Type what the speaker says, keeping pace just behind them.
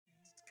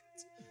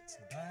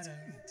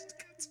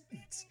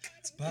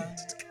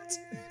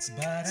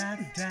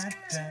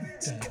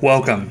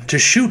Welcome to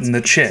Shootin'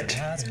 the Chit,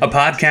 a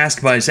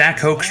podcast by Zach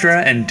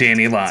Hoekstra and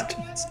Danny Lott.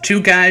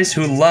 Two guys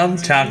who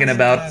love talking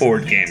about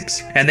board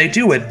games, and they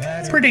do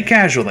it pretty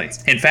casually.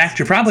 In fact,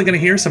 you're probably going to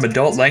hear some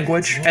adult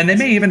language, and they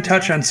may even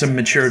touch on some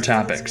mature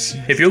topics.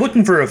 If you're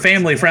looking for a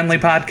family-friendly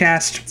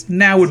podcast,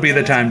 now would be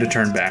the time to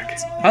turn back.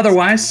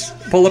 Otherwise,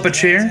 pull up a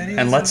chair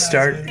and let's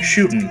start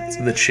shooting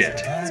the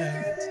chit.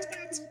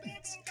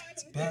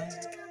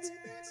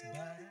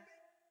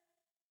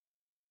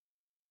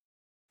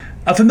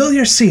 A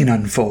familiar scene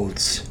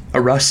unfolds.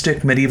 A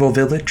rustic medieval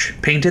village,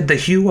 painted the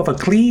hue of a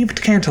cleaved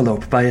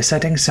cantaloupe by a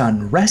setting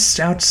sun, rests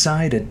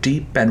outside a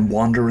deep and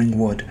wandering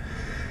wood.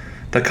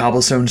 The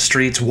cobblestone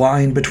streets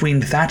wind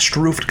between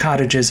thatched-roofed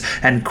cottages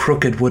and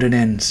crooked wooden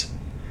inns.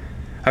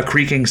 A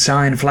creaking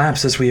sign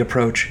flaps as we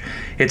approach.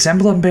 Its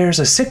emblem bears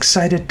a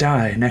six-sided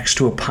die next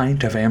to a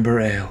pint of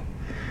amber ale.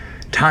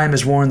 Time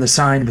has worn the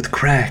sign with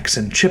cracks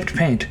and chipped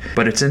paint,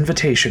 but its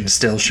invitation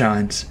still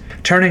shines.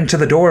 Turning to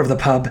the door of the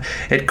pub,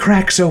 it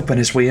cracks open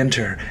as we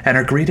enter and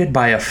are greeted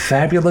by a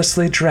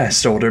fabulously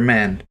dressed older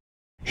man.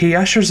 He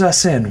ushers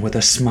us in with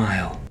a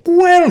smile.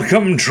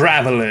 Welcome,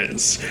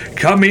 travelers.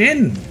 Come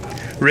in.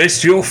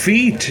 Rest your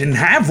feet and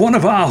have one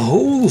of our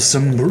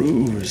wholesome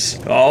brews.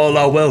 All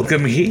are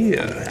welcome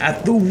here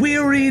at the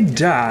Weary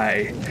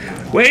Die.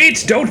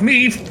 Wait, don't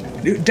leave.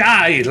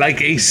 Die like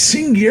a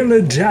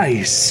singular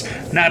dice,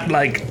 not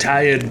like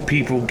tired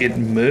people get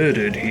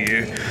murdered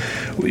here.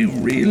 We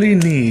really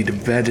need a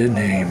better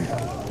name.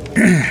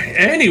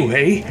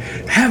 Anyway,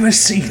 have a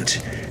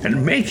seat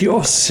and make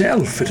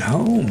yourself at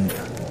home.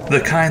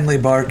 The kindly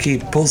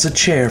barkeep pulls a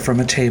chair from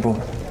a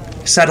table.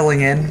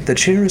 Settling in, the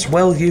chair is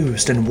well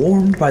used and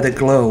warmed by the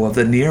glow of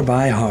the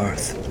nearby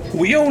hearth.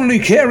 We only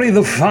carry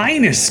the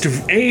finest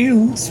of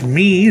ales,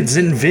 meads,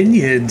 and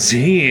vineyards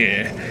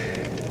here.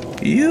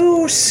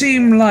 You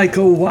seem like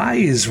a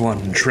wise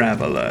one,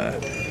 traveler.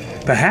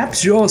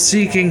 Perhaps you're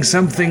seeking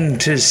something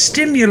to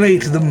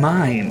stimulate the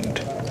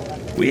mind.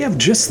 We have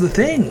just the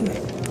thing.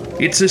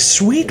 It's a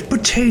sweet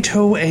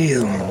potato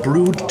ale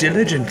brewed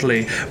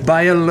diligently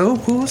by a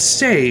local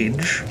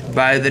sage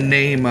by the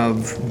name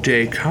of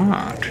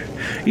Descartes.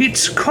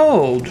 It's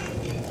called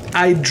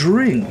I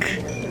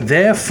Drink,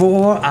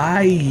 Therefore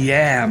I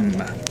Am.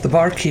 The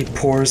barkeep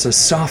pours a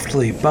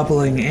softly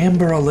bubbling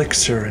amber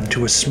elixir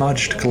into a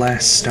smudged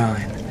glass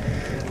stein.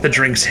 The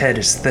drink's head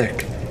is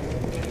thick.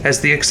 As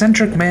the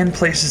eccentric man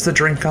places the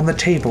drink on the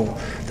table,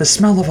 the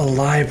smell of a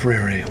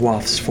library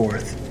wafts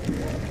forth.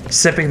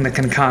 Sipping the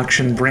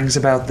concoction brings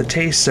about the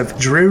taste of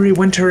dreary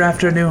winter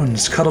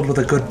afternoons cuddled with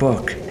a good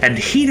book, and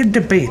heated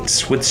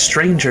debates with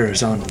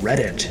strangers on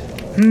Reddit.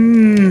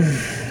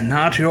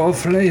 Not your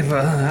flavor,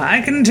 I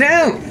can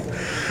tell.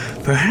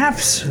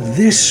 Perhaps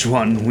this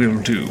one will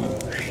do.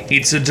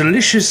 It's a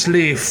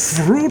deliciously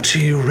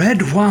fruity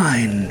red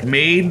wine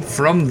made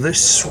from the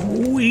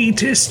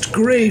sweetest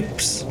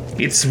grapes.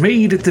 It's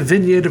made at the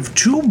vineyard of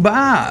two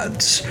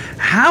bards,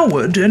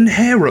 Howard and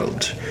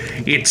Harold.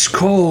 It's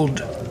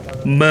called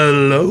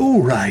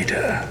Merlot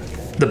Rider.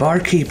 The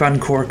barkeep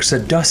uncorks a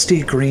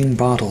dusty green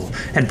bottle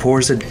and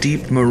pours a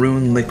deep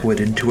maroon liquid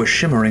into a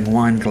shimmering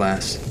wine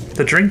glass.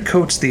 The drink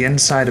coats the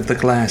inside of the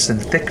glass in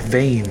thick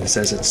veins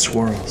as it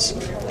swirls.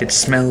 It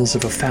smells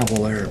of a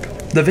foul herb.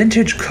 The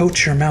vintage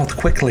coats your mouth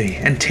quickly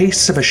and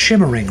tastes of a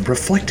shimmering,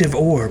 reflective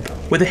orb,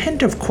 with a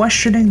hint of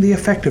questioning the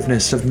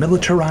effectiveness of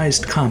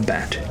militarized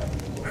combat.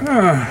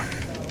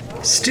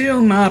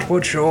 Still not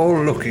what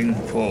you're looking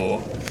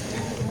for.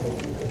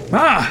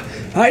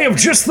 I have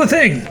just the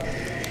thing.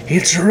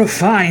 It's a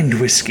refined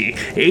whiskey,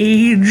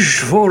 aged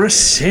for a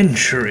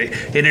century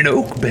in an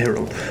oak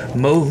barrel,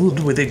 mulled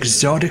with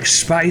exotic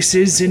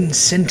spices and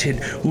scented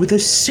with a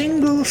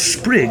single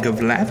sprig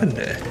of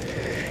lavender.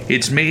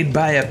 It's made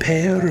by a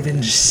pair of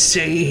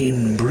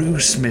insane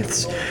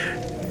brewsmiths.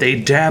 They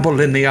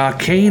dabble in the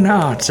arcane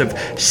arts of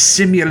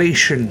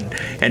simulation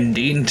and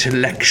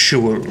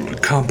intellectual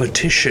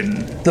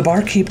competition. The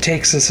barkeep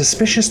takes a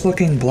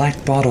suspicious-looking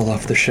black bottle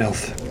off the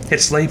shelf.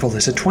 Its label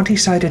is a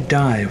 20-sided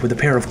die with a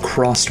pair of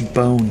crossed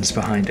bones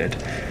behind it.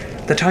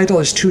 The title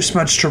is too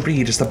smudged to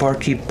read as the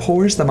barkeep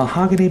pours the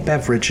mahogany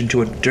beverage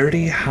into a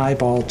dirty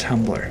highball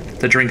tumbler.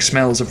 The drink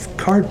smells of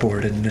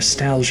cardboard and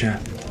nostalgia.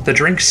 The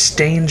drink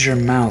stains your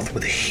mouth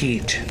with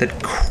heat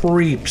that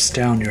creeps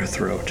down your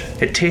throat.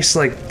 It tastes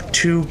like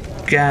two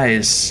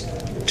guys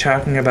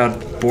talking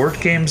about board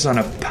games on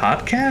a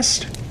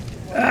podcast?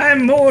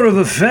 I'm more of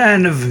a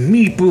fan of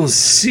maple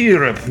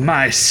syrup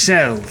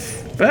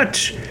myself,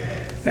 but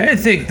I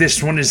think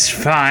this one is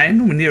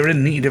fine when you're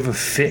in need of a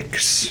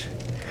fix.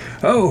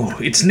 Oh,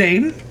 its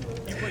name?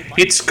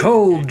 It's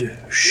called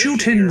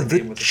Shootin'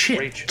 the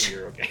Chit.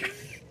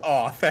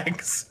 Aw,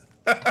 thanks.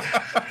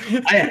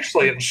 I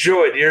actually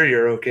enjoyed your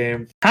Euro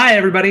game. Hi,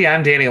 everybody.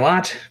 I'm Danny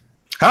Lott.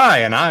 Hi,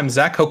 and I'm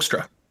Zach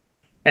Hoekstra.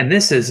 And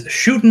this is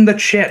Shootin' the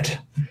Chit,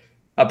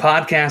 a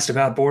podcast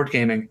about board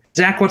gaming.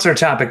 Zach, what's our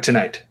topic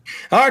tonight?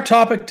 Our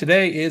topic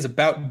today is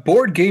about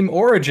board game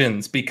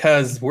origins,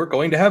 because we're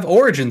going to have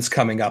Origins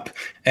coming up.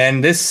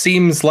 And this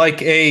seems like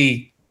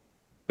a...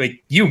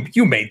 Wait,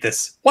 you made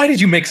this. Why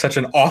did you make such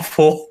an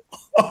awful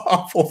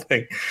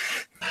thing?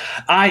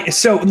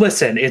 So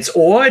listen, it's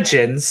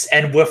Origins,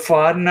 and we're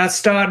starting a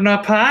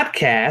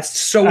podcast,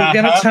 so we're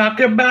going to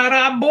talk about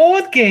our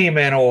board game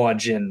and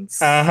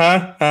Origins.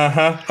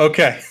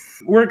 Okay.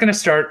 We're going to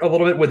start a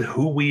little bit with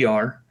who we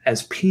are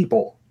as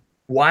people.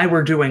 Why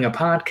we're doing a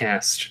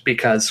podcast,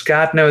 because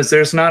God knows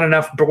there's not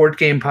enough board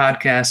game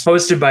podcasts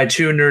hosted by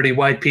two nerdy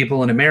white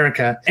people in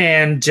America.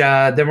 And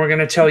then we're going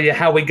to tell you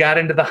how we got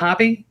into the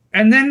hobby.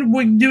 And then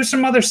we do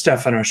some other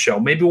stuff on our show.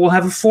 Maybe we'll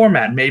have a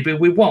format. Maybe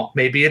we won't.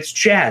 Maybe it's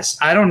jazz.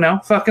 I don't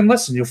know. Fucking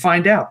listen. You'll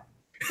find out.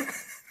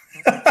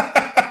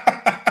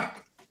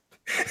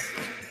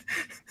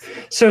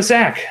 So,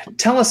 Zach,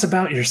 tell us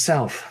about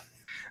yourself.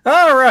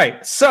 All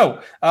right.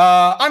 So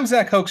I'm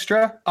Zach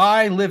Hoekstra.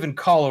 I live in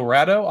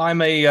Colorado.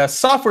 I'm a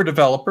software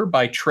developer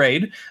by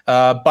trade.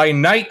 By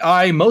night,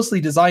 I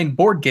mostly design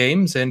board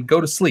games and go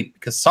to sleep,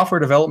 because software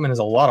development is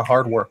a lot of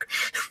hard work.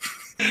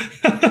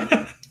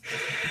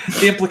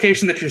 The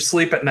implication that you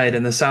sleep at night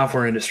in the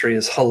software industry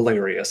is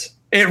hilarious.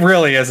 It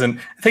really isn't.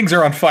 Things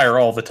are on fire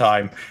all the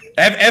time.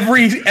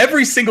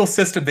 Every single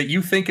system that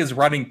you think is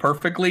running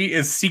perfectly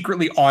is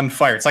secretly on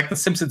fire. It's like the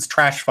Simpsons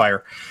trash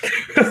fire.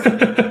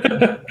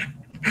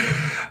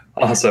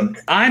 Awesome.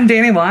 I'm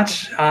Danny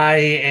Lott. I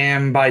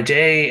am by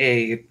day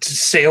a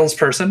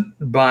salesperson.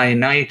 By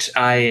night,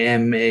 I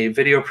am a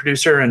video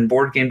producer and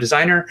board game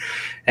designer.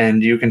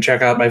 And you can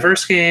check out my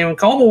first game,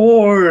 Calm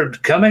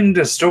Award, coming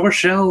to store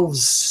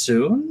shelves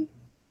soon.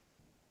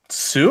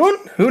 Soon?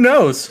 Who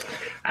knows?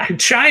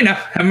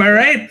 China. Am I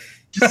right?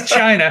 Just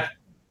China.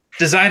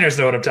 Designers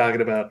know what I'm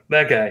talking about.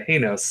 That guy, he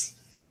knows.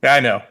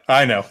 I know.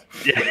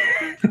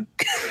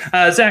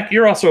 Yeah. Zach,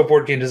 you're also a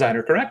board game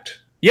designer, correct?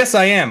 Yes,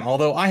 I am,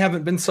 although I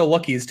haven't been so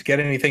lucky as to get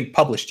anything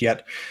published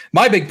yet.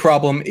 My big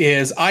problem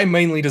is I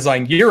mainly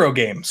design Euro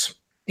games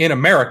in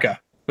America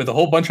with a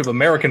whole bunch of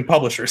American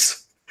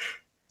publishers.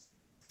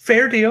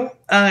 Fair deal.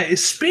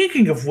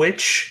 Speaking of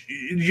which,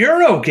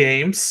 Euro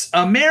games,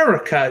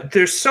 America,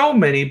 there's so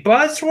many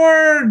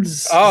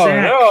buzzwords. Oh,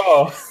 Zach,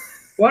 no.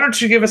 why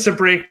don't you give us a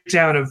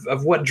breakdown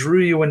of what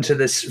drew you into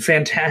this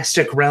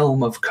fantastic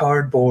realm of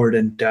cardboard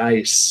and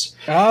dice?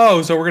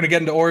 Oh, so we're going to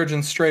get into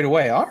Origins straight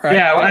away. All right.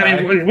 Yeah, well, all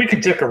I mean, we can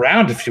dick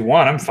around if you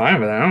want. I'm fine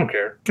with it. I don't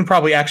care. We can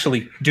probably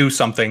actually do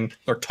something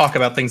or talk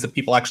about things that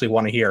people actually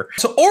want to hear.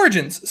 So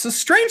Origins, so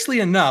strangely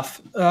enough,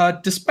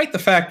 despite the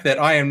fact that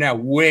I am now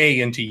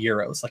way into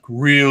Euros, like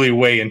really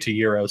way into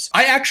Euros,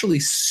 I actually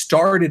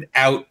started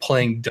out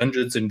playing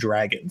Dungeons and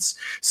Dragons.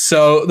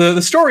 So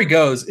the story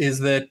goes is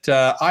that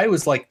I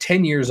was like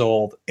 10 years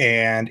old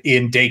and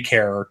in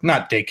daycare,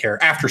 not daycare,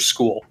 after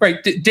school,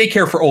 right?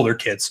 Daycare for older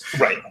kids.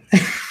 Right.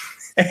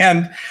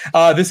 And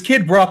this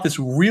kid brought this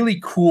really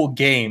cool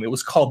game. It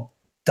was called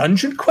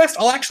Dungeon Quest.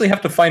 I'll actually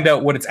have to find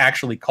out what it's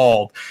actually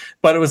called.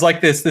 But it was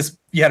like this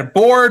you had a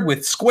board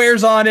with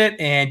squares on it,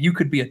 and you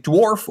could be a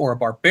dwarf or a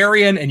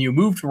barbarian, and you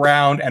moved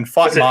around and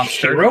fought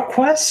monsters. Hero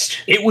Quest?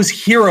 It was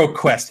Hero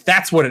Quest.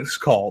 That's what it's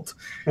called.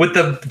 With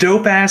the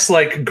dope-ass,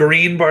 like,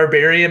 green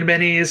barbarian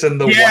minis and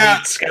the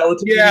white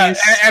skeleton minis?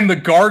 And the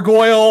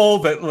gargoyle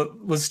that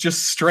was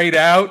just straight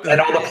out.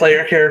 And all the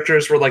player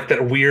characters were, like,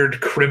 that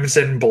weird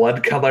crimson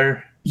blood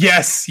color.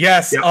 Yes.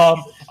 Yep.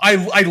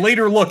 I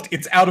later looked.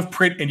 It's out of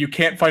print, and you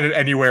can't find it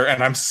anywhere,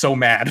 and I'm so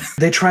mad.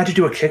 They tried to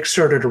do a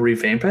Kickstarter to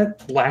revamp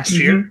it last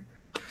year,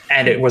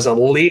 and it was a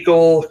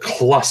legal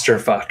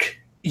clusterfuck.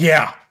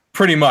 Yeah,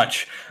 pretty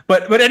much.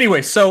 But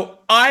anyway, so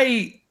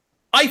I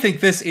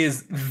think this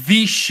is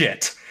the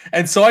shit.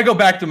 And so I go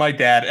back to my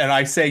dad and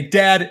I say,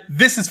 Dad,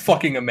 this is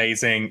fucking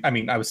amazing. I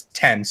mean, I was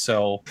 10,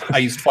 so I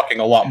used fucking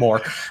a lot more.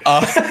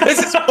 This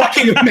is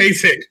fucking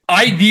amazing.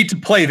 I need to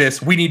play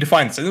this. We need to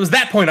find this. And it was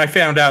that point I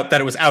found out that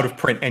it was out of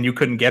print and you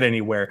couldn't get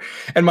anywhere.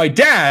 And my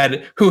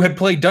dad, who had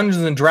played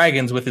Dungeons and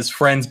Dragons with his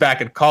friends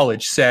back at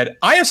college, said,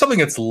 I have something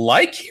that's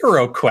like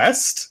Hero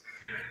Quest.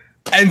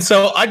 And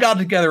so I got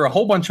together a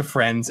whole bunch of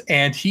friends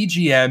and he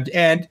GM'd,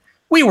 and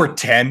we were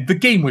 10. The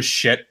game was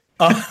shit.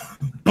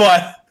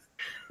 But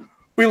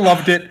we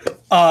loved it,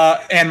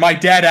 and my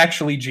dad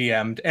actually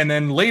GM'd. And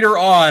then later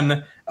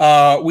on,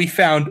 we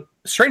found,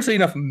 strangely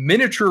enough,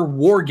 miniature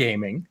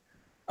wargaming,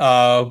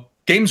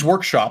 Games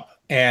Workshop,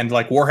 and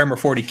like Warhammer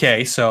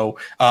 40K. So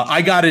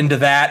I got into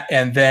that,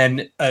 and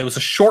then it was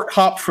a short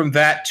hop from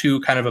that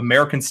to kind of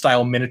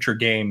American-style miniature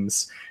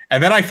games.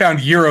 And then I found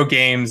Euro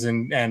games,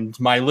 and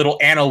my little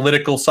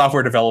analytical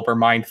software developer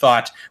mind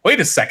thought, wait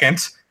a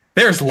second,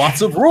 there's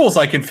lots of rules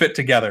I can fit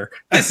together.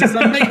 This is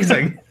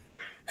amazing.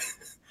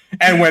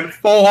 And went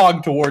full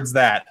hog towards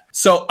that.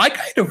 So I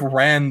kind of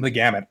ran the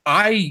gamut.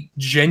 I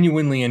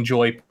genuinely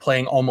enjoy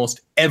playing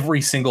almost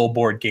every single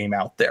board game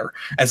out there.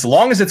 As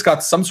long as it's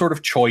got some sort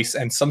of choice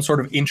and some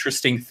sort of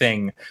interesting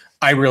thing,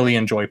 I really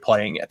enjoy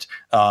playing it.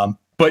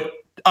 But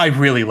I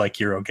really like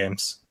Euro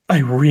games. I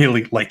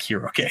really like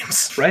hero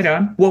games. Right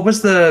on. What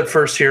was the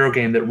first hero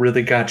game that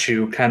really got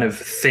you kind of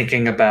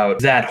thinking about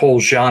that whole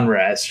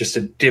genre as just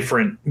a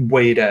different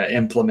way to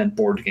implement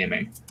board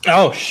gaming?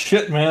 Oh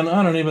shit, man!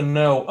 I don't even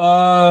know.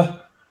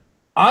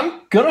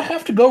 I'm gonna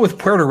have to go with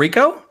Puerto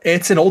Rico.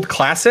 It's an old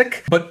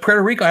classic, but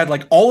Puerto Rico had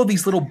like all of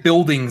these little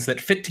buildings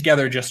that fit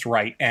together just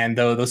right, and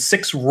those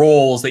 6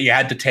 roles that you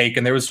had to take,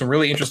 and there was some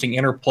really interesting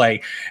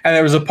interplay. And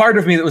there was a part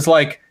of me that was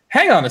like,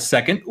 "Hang on a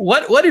second,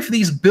 what if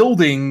these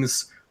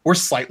buildings were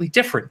slightly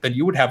different? Then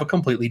you would have a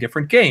completely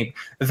different game.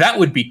 That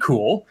would be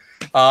cool."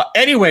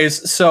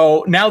 Anyways,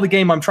 so now the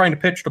game I'm trying to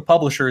pitch to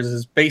publishers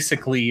is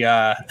basically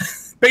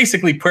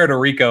Puerto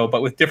Rico,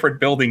 but with different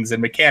buildings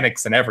and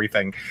mechanics and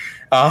everything.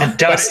 And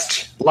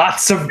dust.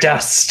 Lots of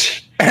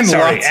dust. And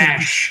Sorry,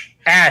 ash.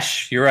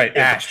 Ash. You're right,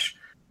 Yeah. ash.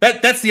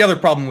 That's the other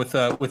problem with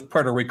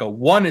Puerto Rico.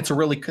 One, it's a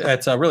really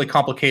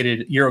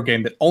complicated Euro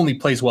game that only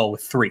plays well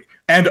with 3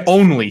 and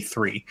only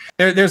 3.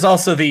 There's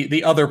also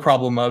the other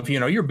problem of,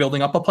 you're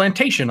building up a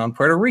plantation on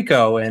Puerto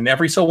Rico, and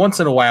every so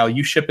once in a while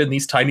you ship in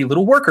these tiny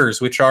little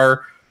workers, which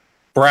are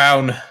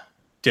brown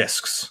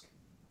discs.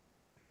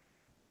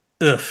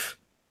 Ugh.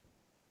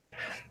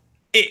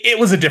 It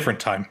was a different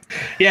time.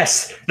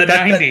 Yes, the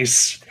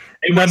 90s.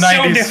 It was The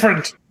so 90s.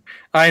 different.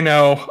 I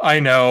know.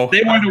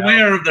 They weren't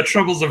aware of the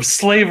troubles of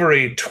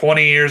slavery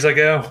 20 years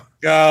ago.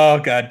 Oh,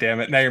 God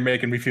damn it. Now you're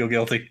making me feel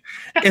guilty.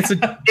 It's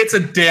a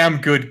damn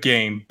good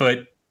game,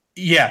 but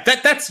yeah,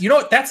 that's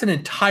that's an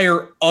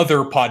entire other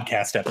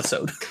podcast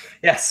episode.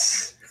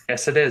 Yes.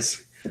 Yes, it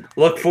is.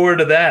 Look forward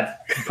to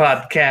that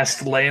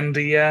podcast,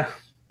 Landia.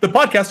 The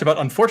podcast about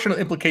unfortunate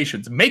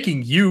implications,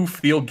 making you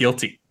feel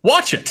guilty.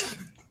 Watch it.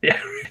 Yeah.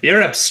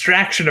 Your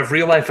abstraction of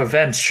real life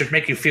events should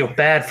make you feel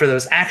bad for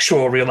those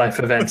actual real life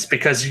events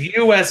because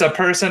you, as a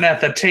person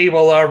at the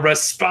table, are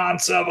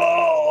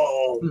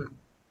responsible.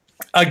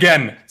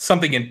 Again,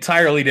 something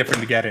entirely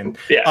different to get in.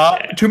 Yeah.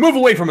 To move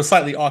away from a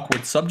slightly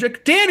awkward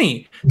subject,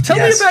 Danny, tell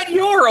me Yes. about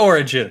your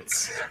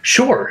origins.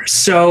 Sure.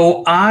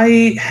 So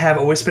I have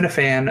always been a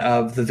fan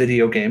of the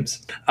video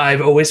games.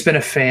 I've always been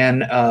a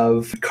fan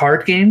of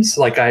card games.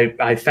 Like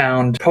I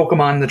found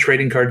Pokemon, the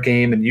trading card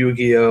game, and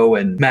Yu-Gi-Oh!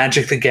 And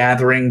Magic the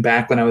Gathering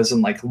back when I was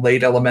in like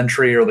late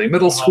elementary, early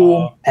middle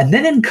school. And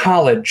then in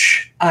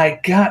college, I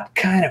got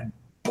kind of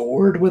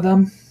bored with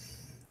them.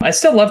 I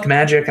still loved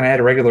Magic, and I had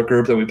a regular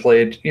group that we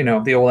played,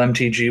 the old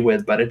MTG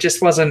with, but it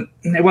wasn't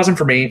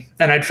for me.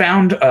 And I'd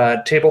found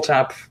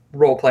tabletop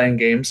role-playing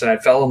games, and I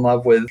fell in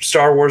love with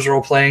Star Wars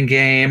role-playing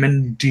game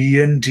and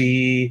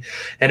D&D,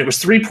 and it was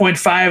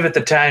 3.5 at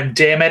the time,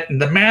 damn it,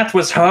 and the math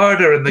was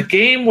harder, and the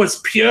game was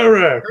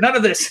purer. None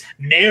of this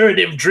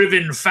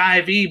narrative-driven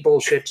 5e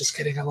bullshit. Just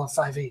kidding, I love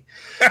 5e.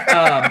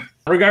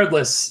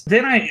 Regardless,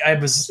 then I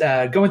was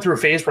going through a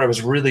phase where I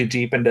was really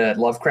deep into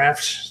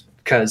Lovecraft,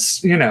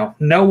 because,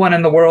 no one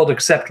in the world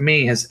except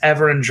me has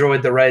ever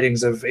enjoyed the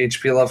writings of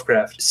H.P.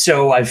 Lovecraft.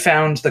 So I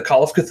found the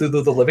Call of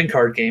Cthulhu, the living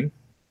card game.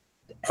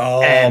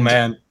 Oh, And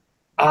man.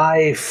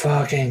 I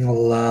fucking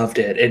loved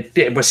it.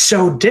 It was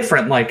so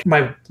different. Like,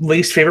 my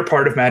least favorite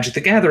part of Magic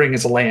the Gathering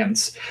is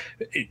lands.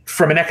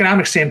 From an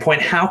economic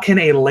standpoint, how can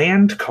a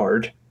land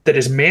card that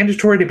is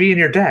mandatory to be in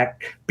your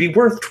deck be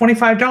worth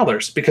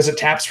 $25 because it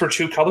taps for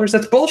 2 colors?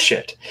 That's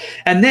bullshit.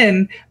 And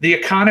then the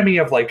economy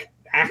of, like,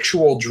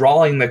 actual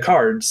drawing the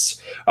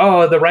cards.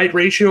 Oh, the right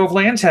ratio of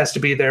lands has to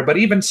be there, but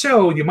even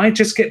so, you might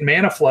just get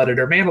mana flooded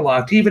or mana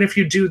locked, even if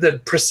you do the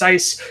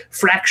precise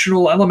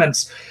fractional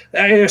elements.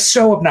 It's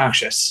so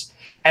obnoxious.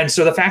 And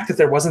so the fact that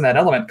there wasn't that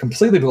element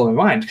completely blew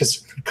my mind,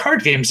 because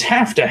card games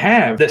have to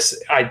have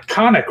this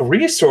iconic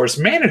resource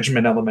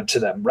management element to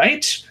them,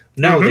 right?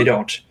 No, they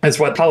don't. That's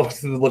what Call of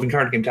Cthulhu, the living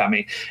card game, taught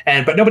me.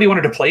 But nobody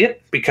wanted to play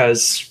it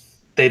because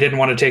they didn't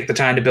want to take the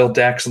time to build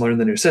decks and learn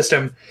the new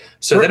system.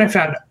 So then I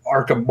found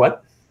Arkham.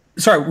 What?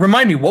 Sorry,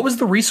 remind me, what was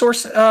the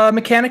resource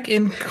mechanic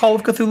in Call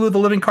of Cthulhu, the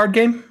living card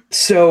game?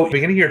 So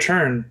beginning of your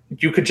turn,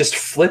 you could just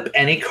flip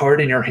any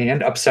card in your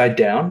hand upside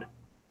down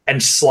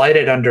and slide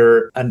it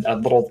under a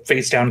little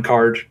face down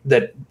card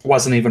that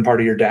wasn't even part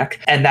of your deck.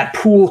 And that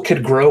pool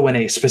could grow in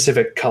a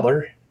specific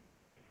color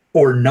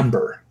or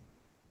number.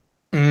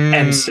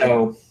 And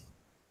so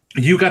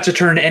you got to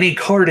turn any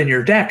card in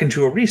your deck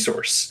into a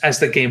resource as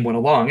the game went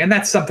along. And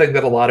that's something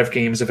that a lot of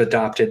games have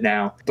adopted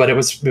now. But it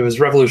was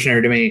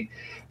revolutionary to me.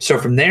 So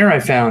from there, I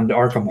found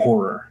Arkham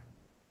Horror.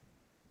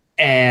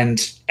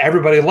 And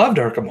everybody loved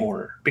Arkham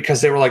Horror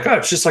because they were like, oh,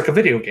 it's just like a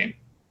video game.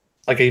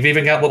 Like, I've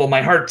even got little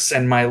my hearts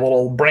and my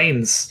little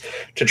brains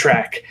to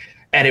track.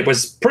 And it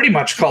was pretty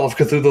much Call of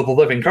Cthulhu, the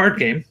living card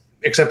game,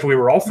 except we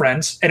were all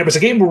friends. And it was a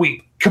game where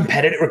we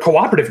competitive or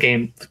cooperative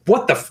game.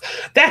 What the?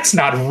 That's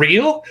not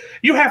real.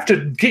 You have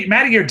to get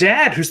mad at your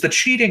dad, who's the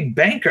cheating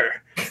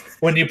banker,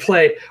 when you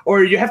play,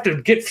 or you have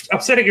to get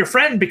upset at your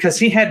friend because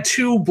he had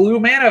 2 blue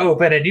mana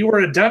open and you were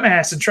a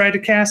dumbass and tried to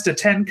cast a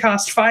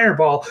 10-cost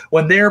fireball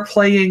when they're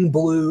playing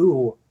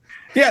blue.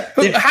 Yeah,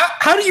 but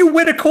how do you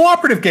win a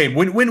cooperative game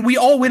when we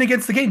all win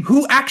against the game?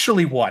 Who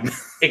actually won?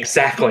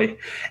 Exactly.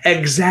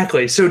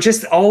 So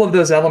just all of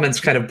those elements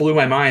kind of blew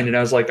my mind, and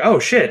I was like, oh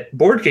shit,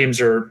 board games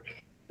are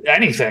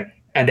anything.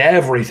 and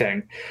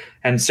everything.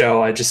 And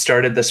so I just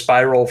started the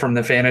spiral from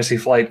the Fantasy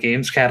Flight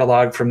games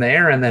catalog from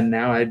there, and then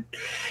now I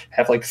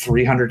have like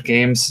 300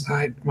 games.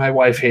 My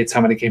wife hates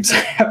how many games I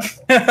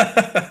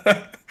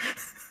have.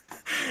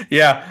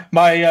 Yeah,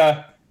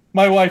 my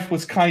wife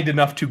was kind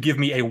enough to give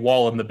me a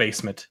wall in the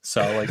basement.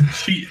 So like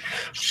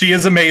she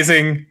is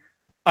amazing.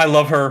 I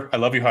love her. I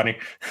love you, honey.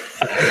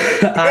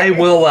 I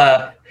will.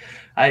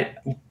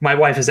 My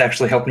wife has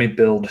actually helped me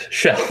build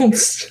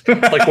shelves.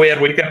 Like we had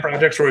weekend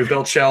projects where we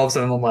built shelves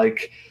and then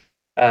like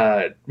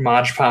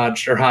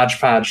hodgepodged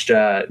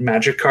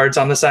magic cards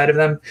on the side of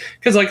them,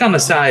 because like on the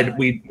side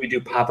we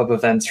do pop-up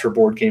events for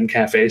Board Game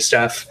Cafe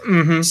stuff.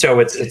 Mm-hmm. So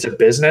it's a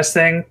business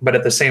thing, but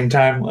at the same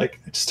time, like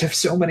I just have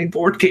so many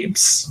board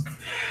games.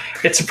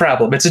 It's a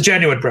problem. It's a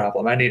genuine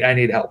problem. I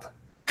need help.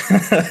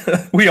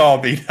 We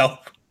all need help.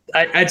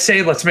 I'd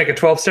say let's make a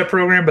 12-step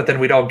program, but then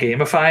we'd all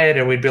gamify it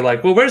and we'd be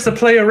like, well, where's the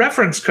player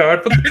reference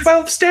card with the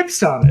 12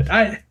 steps on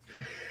it?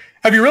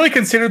 Have you really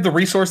considered the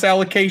resource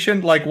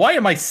allocation? Like, why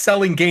am I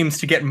selling games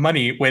to get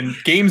money when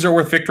games are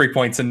worth victory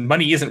points and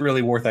money isn't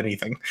really worth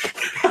anything?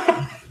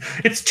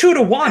 It's 2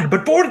 to 1,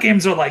 but board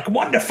games are like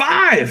 1 to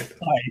 5.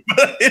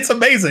 It's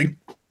amazing.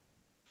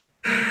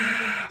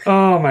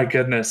 Oh my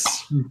goodness.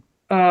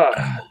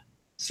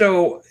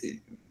 So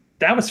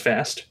that was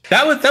fast.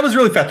 That was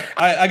really fast.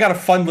 I got a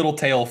fun little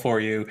tale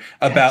for you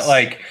about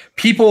like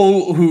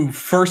people who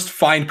first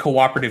find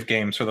cooperative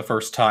games for the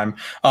first time.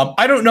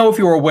 I don't know if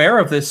you're aware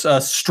of this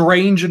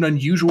strange and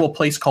unusual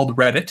place called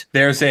Reddit.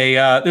 There's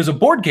a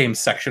board games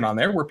section on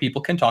there where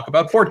people can talk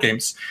about board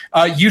games.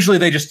 Usually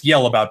they just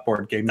yell about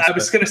board games. I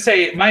was going to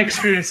say my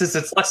experience is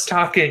it's less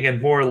talking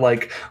and more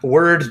like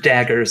word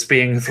daggers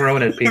being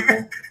thrown at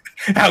people.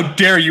 How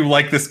dare you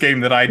like this game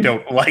that I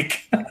don't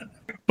like?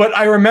 But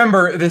I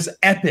remember this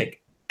epic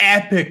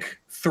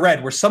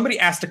thread where somebody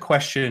asked a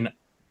question: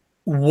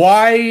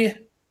 why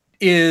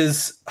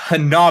is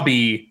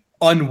Hanabi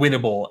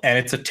unwinnable and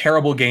it's a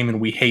terrible game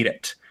and we hate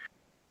it?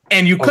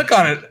 And you click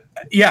on it.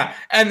 Yeah.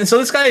 And so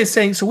this guy is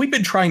saying, so we've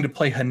been trying to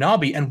play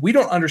Hanabi and we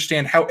don't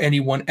understand how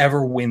anyone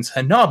ever wins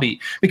Hanabi,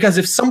 because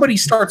if somebody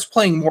starts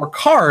playing more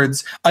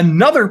cards,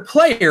 another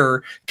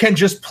player can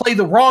just play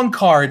the wrong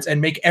cards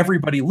and make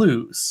everybody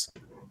lose.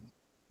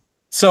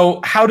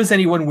 So how does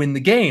anyone win the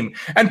game?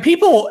 And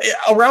people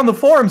around the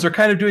forums are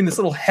kind of doing this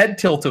little head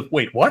tilt of,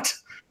 wait, what?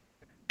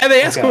 And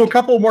they ask him a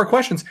couple more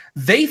questions.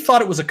 They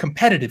thought it was a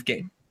competitive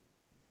game.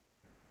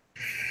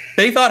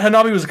 They thought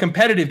Hanabi was a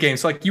competitive game.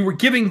 So like you were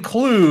giving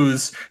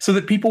clues so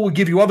that people would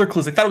give you other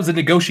clues. They thought it was a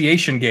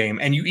negotiation game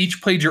and you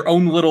each played your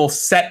own little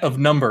set of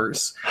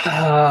numbers.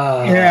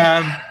 I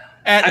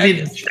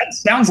mean, that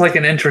sounds like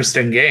an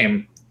interesting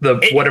game,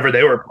 whatever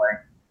they were playing.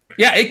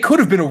 Yeah, it could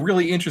have been a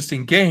really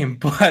interesting game,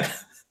 but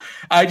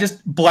I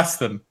just bless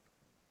them.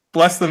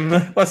 Bless them.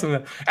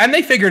 And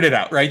they figured it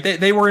out, right?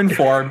 They were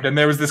informed, and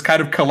there was this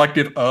kind of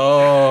collective,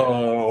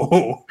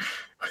 oh.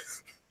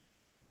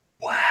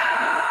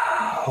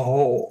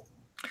 Wow.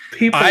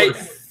 People are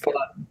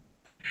fun.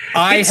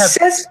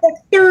 Says the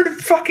third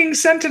fucking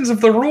sentence of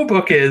the rule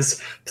book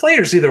is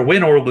players either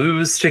win or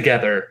lose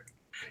together.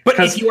 But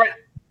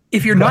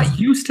if you're not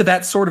used to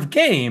that sort of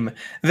game,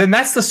 then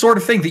that's the sort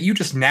of thing that you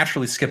just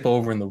naturally skip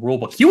over in the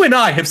rulebook. You and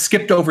I have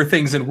skipped over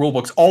things in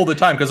rulebooks all the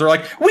time because they're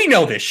like, we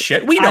know this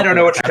shit. I don't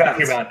know what you're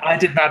talking about. I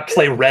did not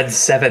play Red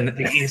 7,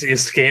 the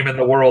easiest game in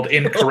the world,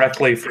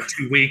 incorrectly for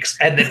 2 weeks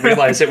and then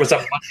realize it was a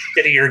much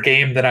shittier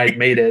game than I'd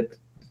made it.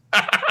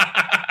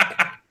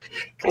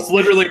 Because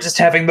literally just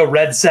having the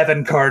Red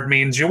 7 card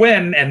means you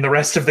win, and the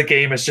rest of the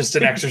game is just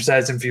an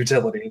exercise in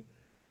futility.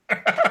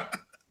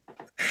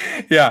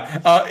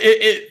 Yeah.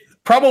 It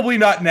probably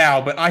not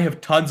now, but I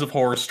have tons of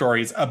horror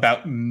stories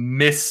about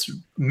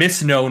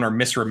misknown or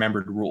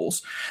misremembered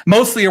rules,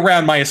 mostly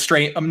around my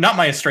not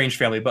my estranged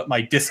family, but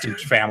my distant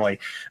family.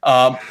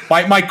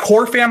 My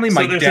core family,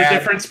 my dad. So there's a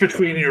difference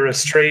between your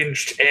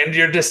estranged and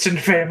your distant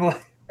family?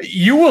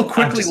 You will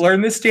quickly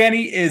learn this,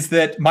 Danny, is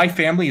that my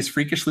family is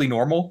freakishly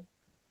normal.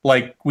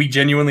 Like, we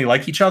genuinely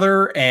like each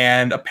other,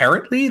 and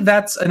apparently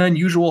that's an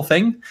unusual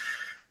thing.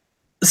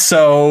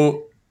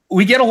 So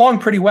we get along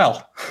pretty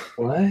well.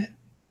 What?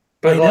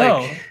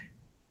 But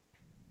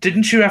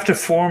didn't you have to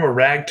form a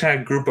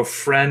ragtag group of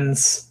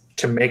friends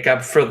to make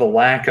up for the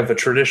lack of a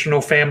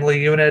traditional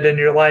family unit in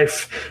your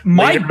life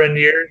later in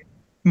years?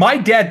 My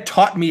dad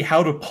taught me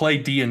how to play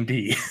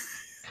D&D.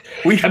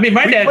 My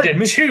dad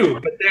did too,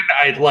 but then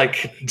I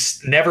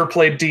just never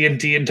played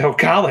D&D until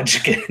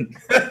college again.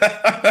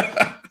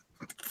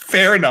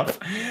 Fair enough.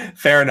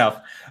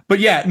 But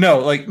yeah,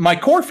 no, my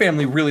core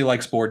family really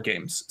likes board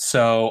games.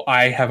 So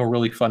I have a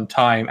really fun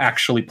time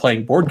actually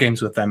playing board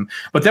games with them.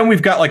 But then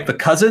we've got the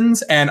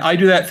cousins, and I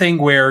do that thing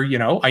where,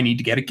 I need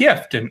to get a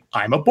gift and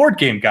I'm a board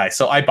game guy.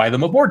 So I buy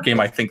them a board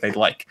game I think they'd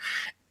like.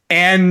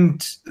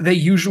 And they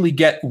usually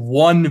get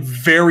one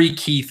very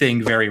key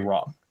thing very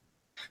wrong.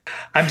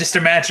 I'm just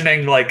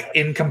imagining like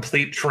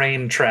incomplete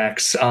train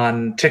tracks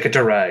on Ticket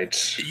to Ride.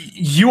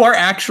 You are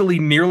actually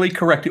nearly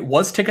correct. It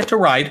was Ticket to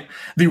Ride.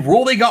 The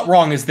rule they got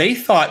wrong is they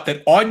thought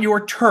that on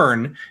your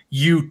turn,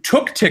 you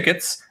took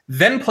tickets,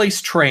 then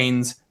placed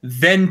trains,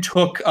 then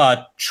took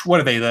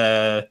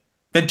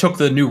then took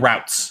the new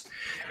routes.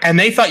 And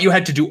they thought you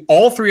had to do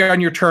all three on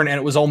your turn, and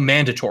it was all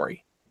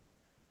mandatory.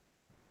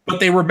 But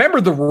they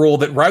remembered the rule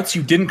that routes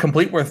you didn't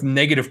complete were with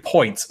negative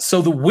points.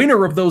 So the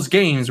winner of those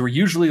games were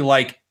usually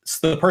like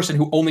the person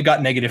who only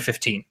got negative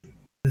 15.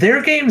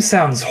 Their game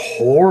sounds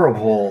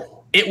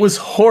horrible. It was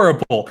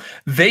horrible.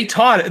 They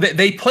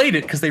played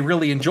it because they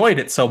really enjoyed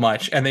it so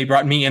much, and they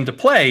brought me into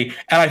play,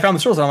 and I found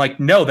the rules, and I'm like,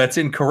 no, that's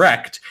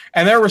incorrect.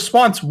 And their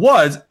response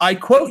was, I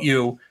quote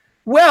you,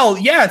 well,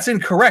 yeah, it's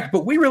incorrect,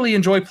 but we really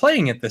enjoy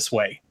playing it this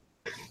way.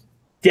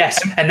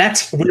 Yes, and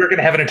we're going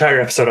to have an entire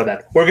episode on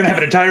that. We're going to have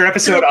an entire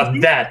episode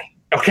on that,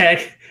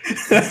 okay?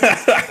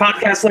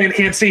 Podcast land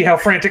can't see how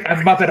frantic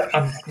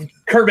I'm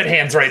Kermit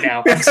hands right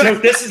now. So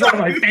this is one of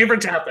my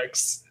favorite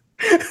topics.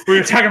 We're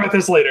going to talk about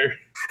this later.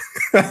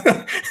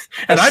 And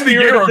I'm the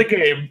hero of the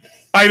game.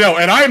 I know,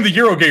 and I am the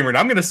Eurogamer, and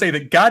I'm going to say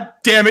that, God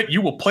damn it,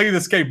 you will play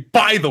this game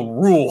by the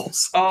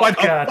rules. By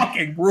the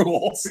fucking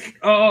rules.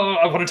 Oh,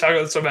 I want to talk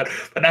about this so bad,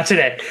 but not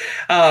today.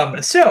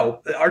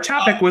 So, our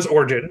topic was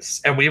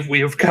Origins, and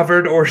we've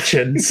covered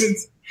Origins.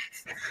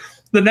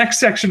 The next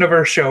section of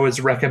our show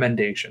is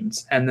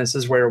recommendations, and this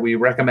is where we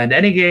recommend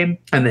any game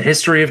and the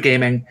history of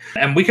gaming,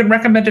 and we can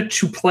recommend it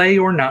to play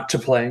or not to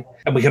play,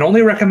 and we can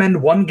only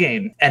recommend one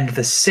game, and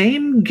the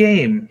same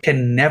game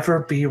can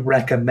never be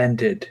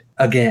recommended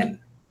again.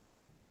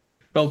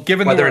 Well,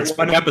 given whether it's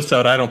one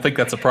episode, I don't think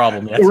that's a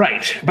problem yet.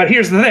 Right. But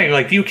here's the thing.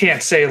 Like, you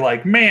can't say,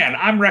 like, man,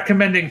 I'm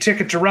recommending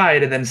Ticket to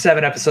Ride, and then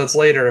 7 episodes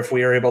later, if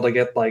we are able to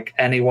get, like,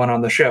 anyone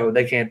on the show,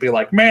 they can't be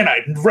like, man,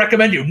 I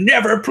recommend you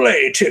never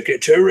play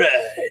Ticket to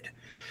Ride.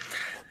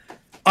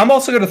 I'm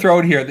also going to throw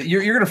in here that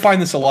you're going to find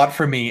this a lot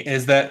for me,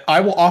 is that I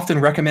will often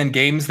recommend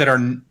games that are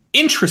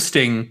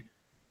interesting,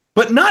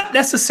 but not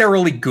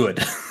necessarily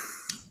good.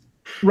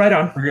 Right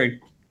on.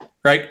 Okay.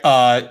 Right.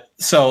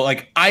 So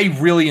like I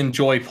really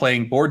enjoy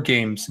playing board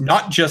games,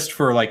 not just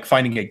for like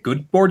finding a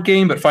good board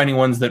game, but finding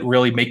ones that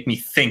really make me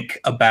think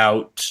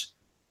about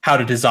how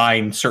to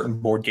design certain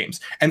board games.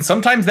 And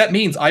sometimes that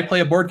means I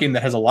play a board game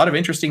that has a lot of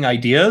interesting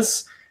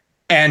ideas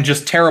and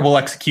just terrible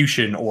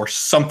execution or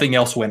something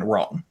else went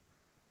wrong.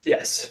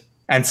 Yes.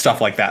 And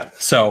stuff like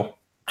that. So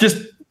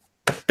just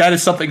that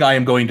is something I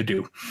am going to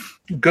do.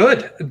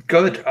 Good.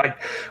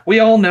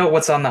 We all know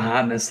what's on the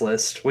hotness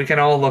list. We can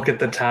all look at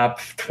the top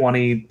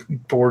 20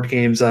 board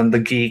games on the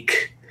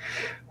Geek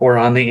or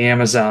on the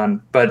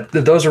Amazon, but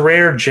those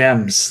rare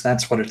gems,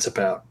 that's what it's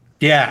about.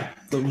 Yeah,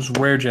 those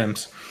rare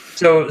gems.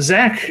 So,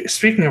 Zach,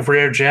 speaking of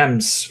rare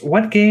gems,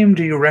 what game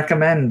do you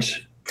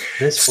recommend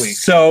this week?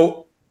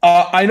 So,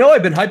 I know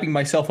I've been hyping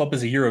myself up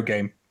as a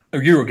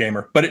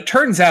Eurogamer, but it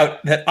turns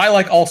out that I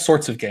like all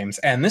sorts of games,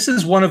 and this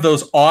is one of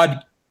those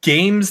odd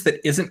games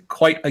that isn't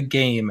quite a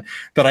game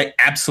that I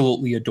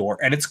absolutely adore,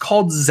 and it's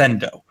called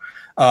Zendo.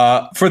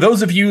 For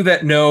those of you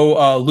that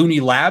know Looney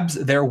Labs,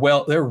 they're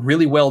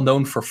really well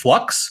known for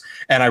Flux,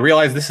 and I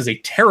realize this is a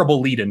terrible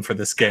lead-in for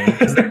this game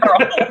because there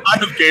are a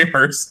lot of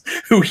gamers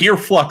who hear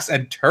Flux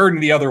and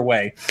turn the other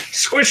way.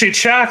 Squishy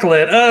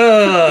chocolate,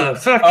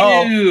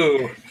 fuck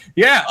you.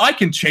 Yeah, I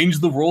can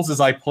change the rules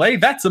as I play.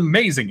 That's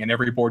amazing. And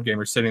every board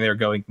gamer sitting there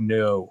going,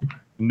 no,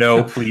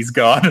 please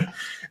God.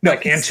 No, I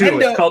can too.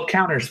 It's called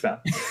Counterspell.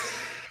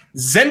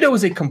 Zendo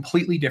is a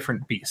completely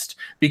different beast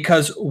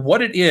because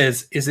what it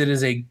is it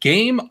is a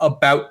game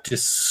about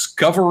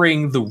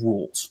discovering the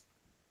rules.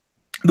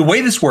 The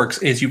way this works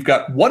is you've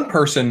got one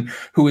person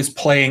who is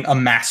playing a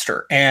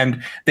master,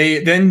 and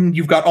then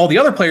you've got all the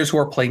other players who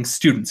are playing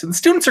students. And the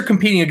students are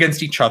competing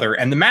against each other,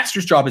 and the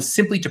master's job is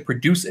simply to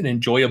produce an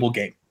enjoyable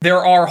game.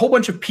 There are a whole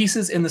bunch of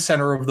pieces in the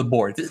center of the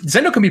board.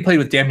 Zendo can be played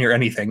with damn near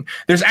anything.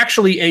 There's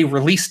actually a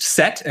released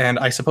set, and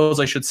I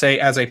suppose I should say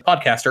as a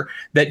podcaster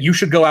that you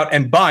should go out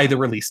and buy the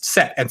released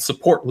set and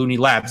support Looney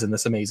Labs in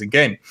this amazing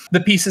game.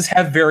 The pieces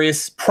have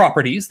various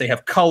properties. They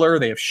have color,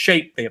 they have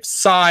shape, they have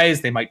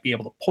size, they might be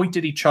able to point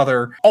at each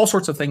other, all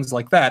sorts of things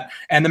like that.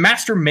 And the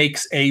master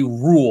makes a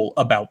rule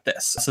about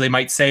this. So they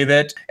might say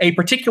that a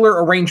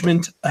particular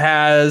arrangement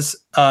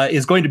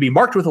is going to be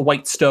marked with a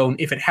white stone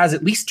if it has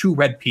at least 2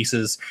 red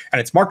pieces, and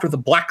it's marked with a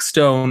black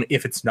stone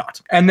if it's not.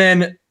 And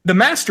then the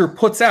master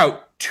puts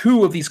out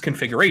 2 of these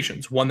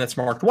configurations, one that's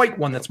marked white,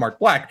 one that's marked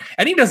black,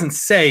 and he doesn't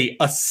say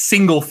a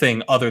single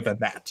thing other than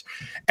that.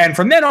 And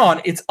from then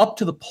on, it's up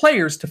to the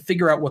players to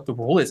figure out what the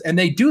rule is, and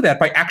they do that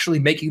by actually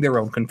making their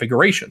own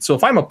configuration. So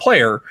if I'm a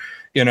player,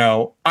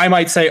 I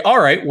might say, all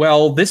right,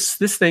 well, this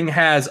thing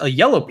has a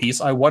yellow piece.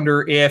 I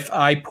wonder if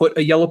I put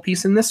a yellow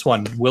piece in this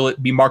one, will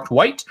it be marked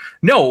white?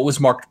 No, it was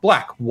marked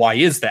black. Why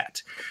is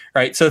that?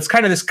 Right? So it's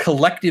kind of this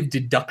collective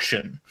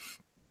deduction.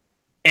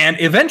 And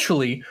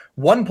eventually,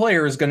 one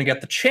player is going to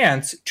get the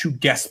chance to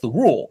guess the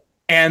rule.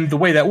 And the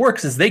way that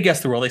works is they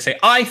guess the rule. They say,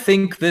 I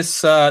think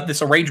this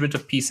arrangement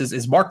of pieces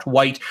is marked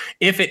white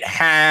if it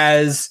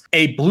has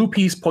a blue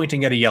piece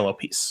pointing at a yellow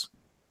piece.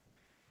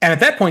 And at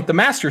that point, the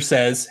master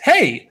says,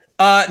 hey,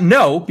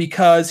 no,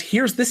 because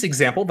here's this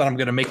example that I'm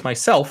going to make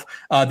myself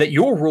that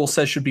your rule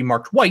says should be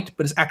marked white,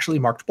 but is actually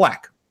marked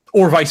black,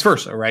 or vice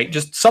versa, right?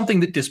 Just something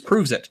that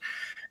disproves it.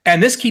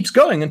 And this keeps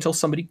going until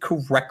somebody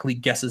correctly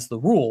guesses the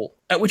rule,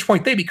 at which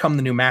point they become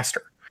the new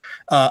master.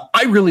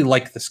 I really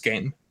like this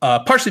game,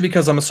 partially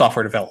because I'm a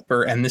software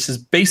developer, and this is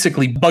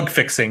basically bug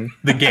fixing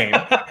the game.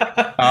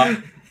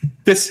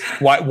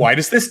 Why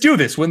does this do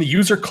this? When the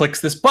user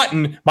clicks this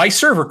button, my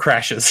server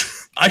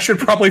crashes. I should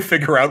probably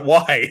figure out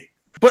why.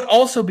 But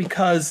also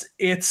because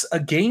it's a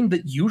game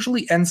that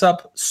usually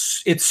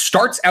it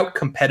starts out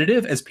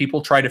competitive as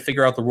people try to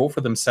figure out the rule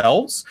for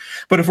themselves.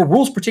 But if a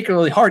rule's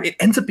particularly hard, it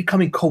ends up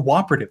becoming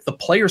cooperative. The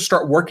players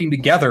start working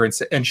together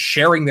and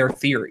sharing their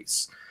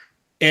theories.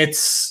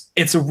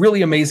 It's a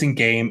really amazing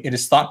game. It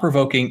is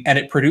thought-provoking, and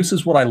it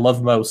produces what I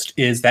love most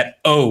is that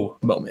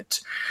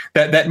moment.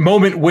 That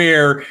moment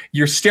where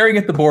you're staring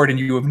at the board and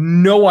you have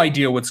no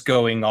idea what's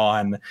going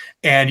on,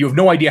 and you have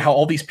no idea how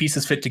all these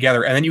pieces fit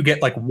together, and then you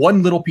get like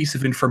one little piece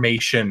of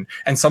information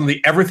and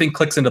everything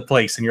clicks into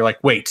place, and you're like,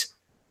 wait.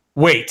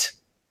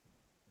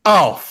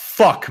 Oh,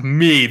 fuck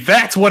me.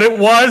 That's what it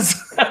was.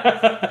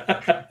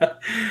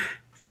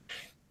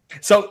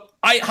 So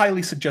I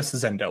highly suggest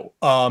Zendo.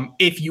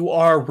 If you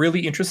are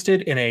really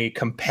interested in a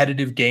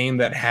competitive game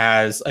that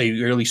has a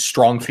really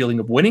strong feeling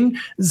of winning,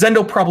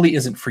 Zendo probably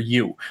isn't for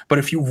you. But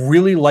if you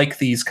really like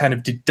these kind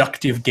of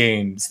deductive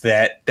games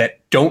that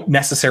don't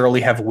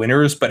necessarily have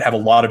winners, but have a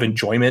lot of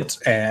enjoyment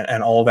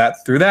and all of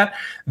that through that,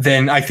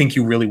 then I think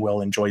you really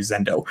will enjoy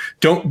Zendo.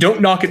 Don't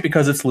knock it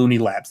because it's Looney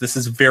Labs. This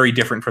is very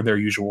different from their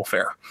usual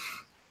fare.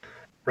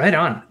 Right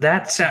on.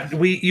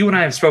 You and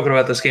I have spoken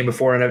about this game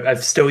before, and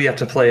I've still yet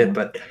to play it,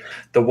 but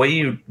the way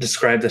you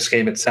describe this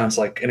game, it sounds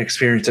like an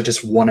experience I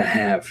just want to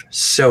have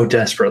so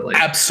desperately.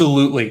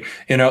 Absolutely.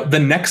 The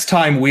next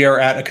time we are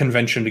at a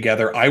convention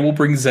together, I will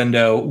bring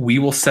Zendo, we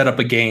will set up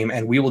a game,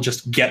 and we will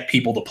just get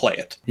people to play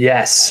it.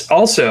 Yes.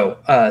 Also,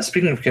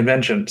 speaking of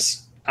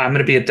conventions, I'm going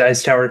to be at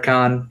Dice Tower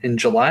Con in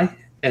July,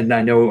 and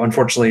I know,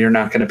 unfortunately, you're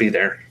not going to be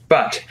there.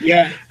 But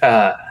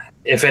yeah.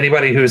 If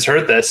anybody who's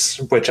heard this,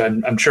 which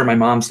I'm sure my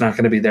mom's not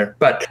going to be there,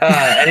 but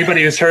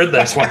anybody who's heard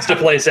this wants to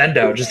play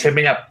Zendo, just hit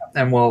me up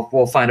and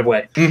we'll find a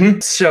way. Mm-hmm.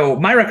 So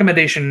my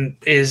recommendation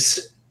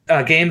is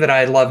a game that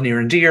I love near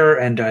and dear,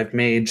 and I've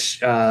made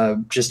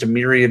just a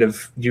myriad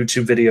of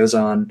YouTube videos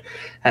on,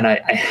 and I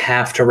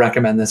have to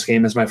recommend this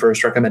game as my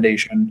first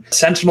recommendation.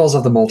 Sentinels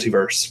of the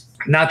Multiverse.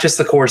 Not just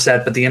the core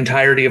set, but the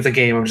entirety of the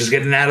game. I'm just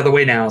getting it out of the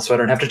way now so I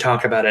don't have to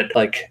talk about it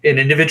like an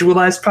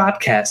individualized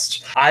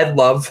podcast. I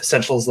love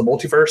Sentinels of the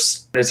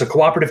Multiverse. It's a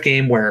cooperative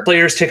game where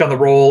players take on the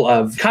role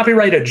of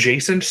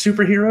copyright-adjacent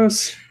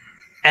superheroes,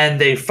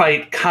 and they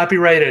fight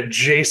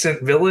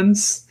copyright-adjacent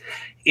villains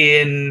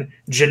in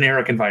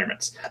generic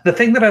environments. The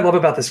thing that I love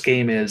about this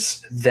game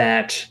is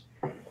that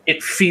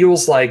it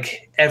feels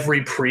like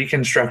every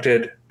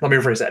pre-constructed... Let me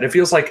rephrase that. It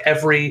feels like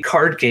every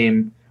card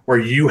game where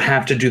you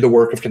have to do the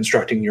work of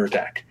constructing your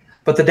deck.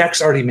 But the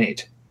deck's already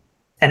made.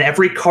 And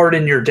every card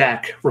in your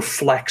deck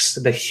reflects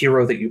the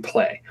hero that you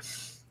play.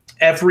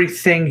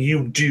 Everything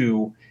you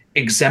do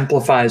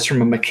exemplifies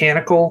from a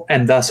mechanical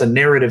and thus a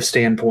narrative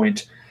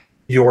standpoint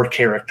your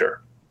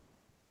character.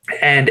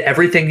 And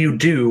everything you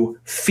do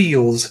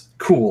feels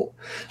cool.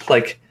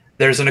 Like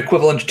there's an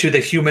equivalent to the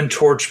Human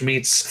Torch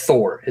meets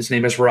Thor. His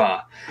name is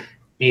Ra.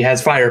 He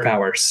has fire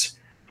powers.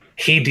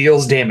 He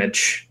deals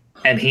damage.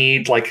 And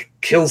he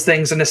kills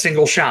things in a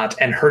single shot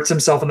and hurts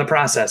himself in the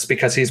process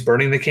because he's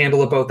burning the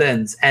candle at both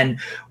ends. And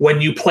when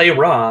you play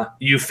Ra,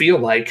 you feel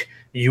like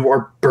you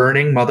are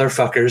burning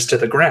motherfuckers to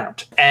the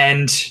ground.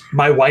 And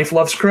my wife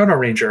loves Chrono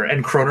Ranger,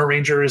 and Chrono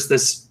Ranger is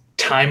this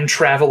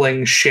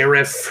time-traveling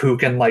sheriff who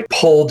can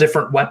pull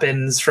different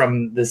weapons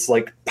from this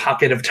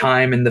pocket of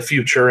time in the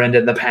future and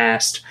in the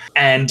past.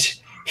 And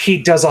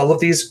he does all of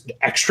these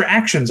extra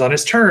actions on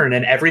his turn,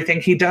 and everything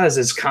he does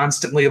is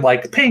constantly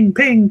ping,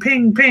 ping,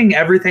 ping, ping.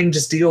 Everything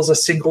just deals a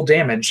single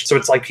damage. So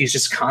it's like he's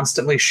just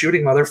constantly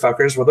shooting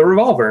motherfuckers with a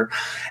revolver.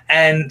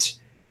 And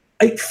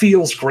it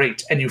feels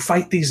great. And you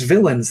fight these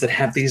villains that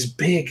have these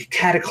big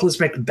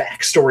cataclysmic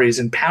backstories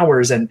and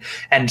powers. And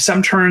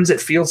some turns it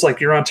feels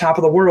like you're on top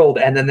of the world.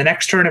 And then the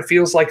next turn it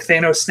feels like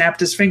Thanos snapped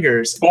his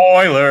fingers.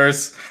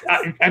 Spoilers.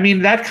 I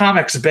mean, that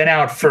comic's been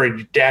out for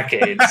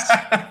decades.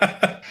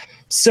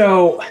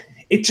 So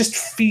it just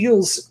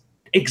feels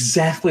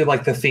exactly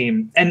like the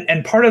theme.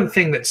 And part of the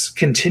thing that's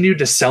continued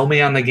to sell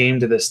me on the game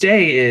to this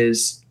day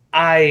is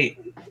I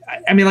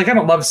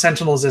don't love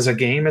Sentinels as a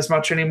game as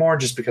much anymore,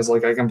 just because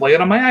I can play it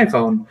on my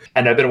iPhone,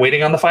 and I've been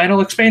waiting on the final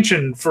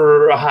expansion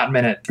for a hot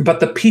minute. But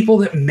the people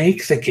that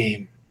make the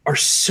game are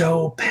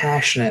so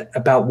passionate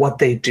about what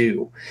they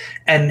do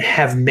and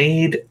have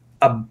made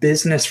a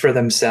business for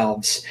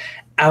themselves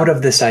out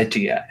of this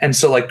idea. And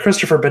so like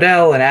Christopher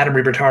Bedell and Adam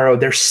Ribertaro,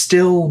 they're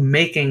still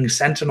making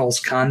Sentinels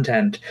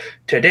content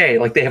today.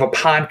 Like they have a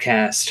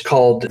podcast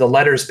called The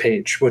Letters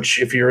Page, which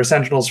if you're a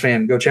Sentinels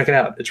fan, go check it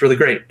out. It's really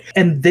great.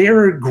 And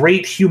they're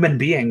great human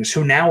beings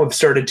who now have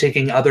started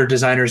taking other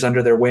designers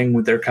under their wing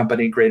with their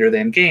company Greater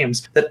Than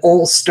Games, that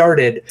all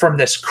started from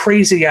this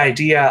crazy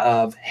idea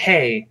of,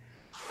 hey,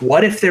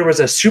 what if there was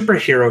a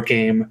superhero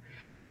game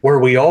where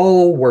we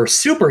all were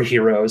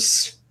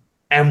superheroes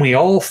and we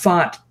all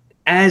fought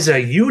as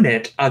a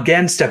unit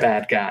against a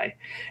bad guy,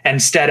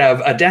 instead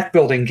of a deck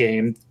building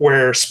game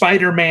where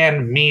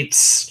Spider-Man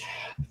meets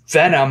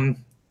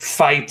Venom,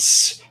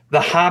 fights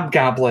the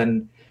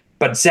Hobgoblin,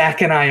 but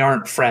Zach and I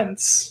aren't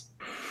friends.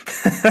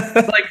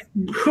 Like,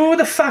 who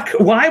the fuck?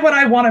 Why would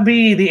I want to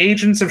be the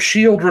Agents of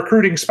S.H.I.E.L.D.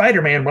 recruiting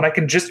Spider-Man when I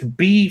can just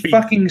be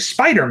fucking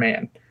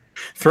Spider-Man?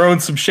 Throwing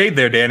some shade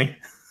there, Danny.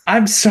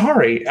 I'm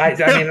sorry. I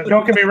mean,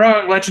 don't get me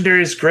wrong.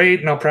 Legendary is great,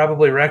 and I'll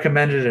probably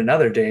recommend it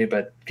another day.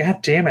 But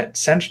god damn it,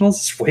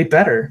 Sentinels is way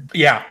better.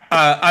 Yeah,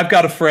 I've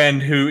got a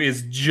friend who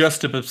is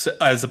just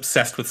as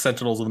obsessed with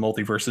Sentinels of the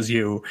Multiverse as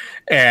you,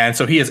 and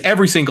so he has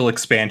every single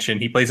expansion.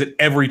 He plays it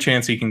every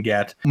chance he can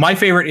get. My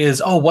favorite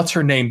is what's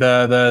her name?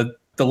 The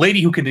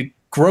lady who can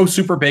grow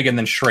super big and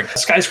then shrink.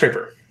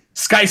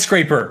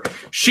 Skyscraper.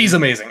 She's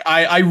amazing.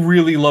 I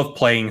really love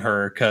playing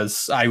her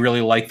because I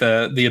really like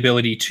the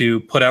ability to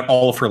put out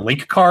all of her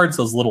link cards,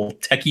 those little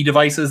techie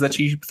devices that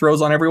she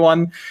throws on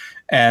everyone,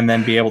 and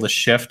then be able to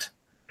shift.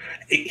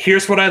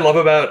 Here's what I love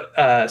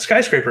about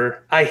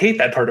Skyscraper. I hate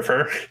that part of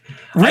her.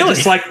 Really? I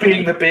just like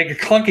being the big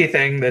clunky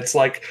thing that's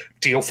like,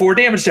 deal 4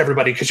 damage to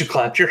everybody because you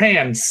clapped your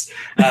hands.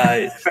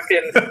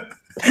 Fucking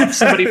have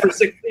somebody for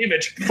 6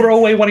 damage. Throw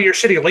away one of your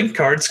shitty link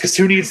cards because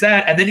who needs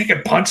that? And then you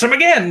can punch them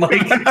again.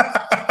 Like,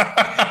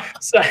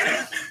 so.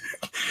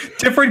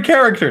 Different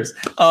characters.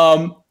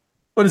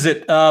 What is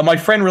it? My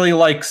friend really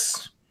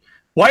likes.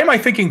 Why am I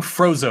thinking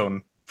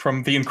Frozone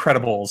from The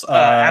Incredibles?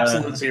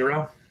 Absolute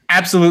Zero.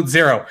 Absolute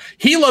Zero.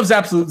 He loves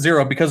Absolute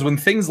Zero because when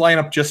things line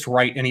up just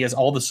right and he has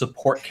all the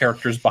support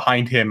characters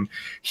behind him,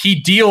 he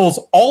deals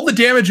all the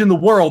damage in the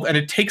world and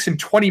it takes him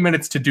 20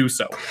 minutes to do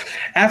so.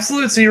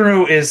 Absolute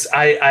Zero is,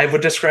 I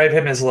would describe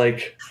him as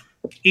like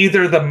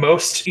either the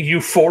most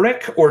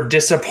euphoric or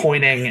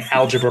disappointing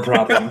algebra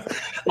problem.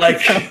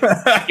 Like,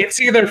 it's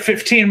either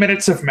 15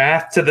 minutes of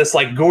math to this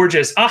like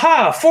gorgeous,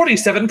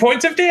 47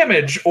 points of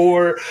damage,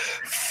 or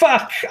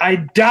fuck, I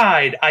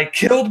died, I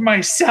killed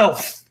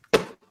myself.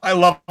 I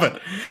love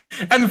it.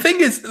 And the thing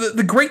is,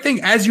 the great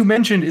thing, as you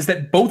mentioned, is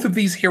that both of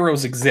these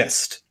heroes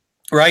exist,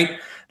 right?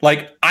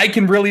 Like, I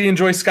can really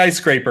enjoy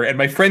Skyscraper, and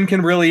my friend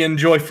can really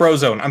enjoy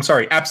Frozone. I'm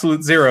sorry,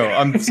 Absolute Zero.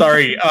 I'm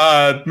sorry,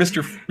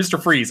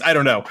 Mr. Freeze. I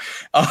don't know.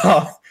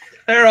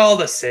 They're all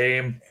the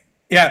same.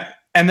 Yeah,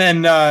 and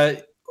then,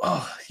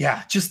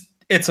 just,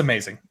 it's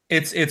amazing.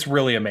 It's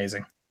really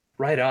amazing.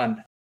 Right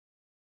on.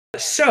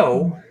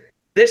 So,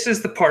 this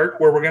is the part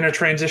where we're going to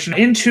transition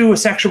into a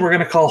section we're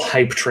going to call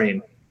Hype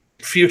Train.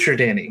 Future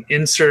Danny,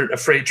 insert a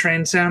freight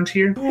train sound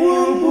here.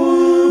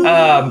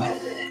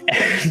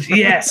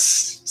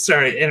 Yes,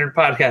 sorry, inner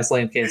podcast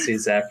land can't see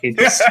Zach. He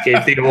just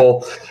gave the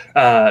whole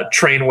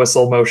train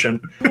whistle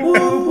motion.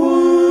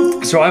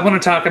 So I want to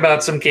talk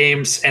about some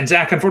games, and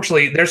Zach,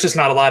 unfortunately, there's just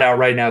not a lot out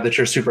right now that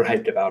you're super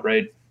hyped about,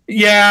 right?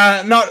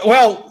 Yeah,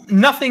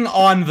 nothing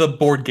on the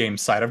board game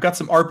side. I've got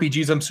some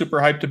RPGs I'm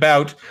super hyped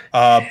about,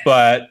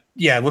 but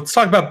yeah, let's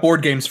talk about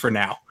board games for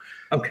now.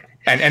 Okay.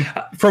 And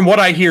from what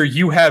I hear,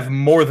 you have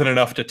more than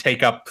enough to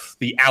take up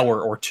the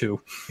hour or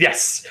two.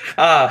 Yes.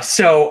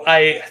 So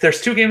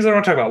there's 2 games I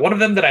want to talk about. One of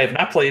them that I have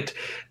not played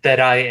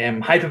that I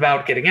am hype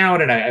about getting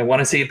out, and I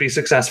want to see it be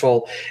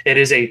successful. It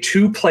is a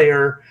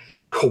 2-player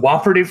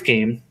cooperative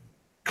game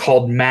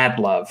called Mad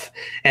Love,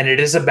 and it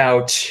is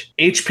about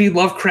H.P.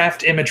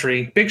 Lovecraft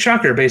imagery. Big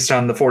shocker based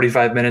on the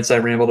 45 minutes I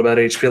rambled about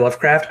H.P.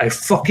 Lovecraft. I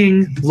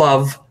fucking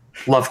love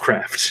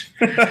Lovecraft.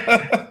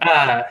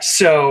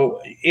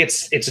 So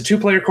it's a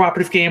 2-player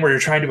cooperative game where you're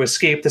trying to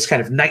escape this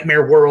kind of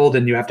nightmare world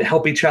and you have to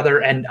help each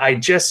other. And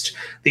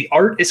the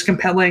art is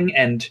compelling,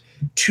 and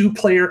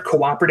 2-player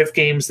cooperative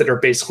games that are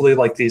basically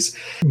like these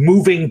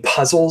moving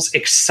puzzles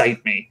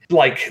excite me.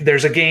 Like,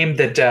 there's a game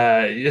that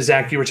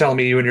Zach, you were telling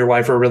me you and your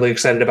wife are really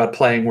excited about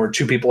playing, where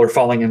 2 people are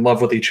falling in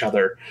love with each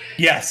other.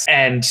 Yes.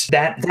 And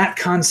that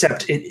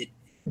concept,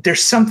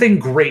 there's something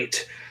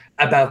great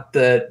about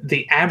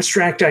the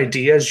abstract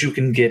ideas you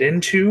can get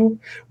into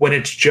when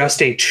it's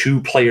just a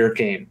 2-player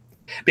game,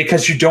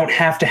 because you don't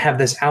have to have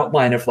this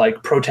outline of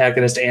like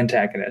protagonist,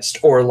 antagonist,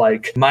 or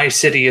like my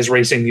city is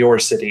racing your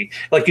city.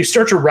 Like, you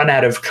start to run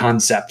out of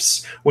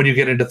concepts when you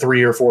get into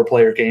 3 or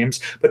 4-player games,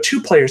 but 2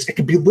 players, it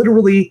can be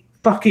literally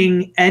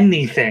fucking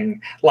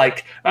anything.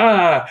 Like,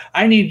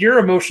 I need your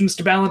emotions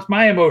to balance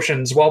my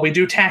emotions while we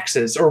do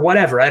taxes or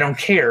whatever. I don't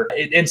care.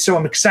 And so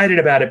I'm excited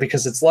about it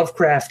because it's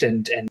Lovecraft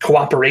and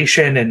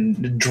cooperation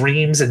and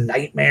dreams and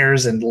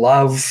nightmares and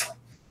love.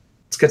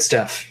 It's good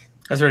stuff.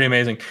 That's pretty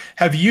amazing.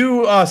 Have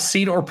you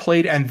seen or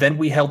played And Then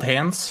We Held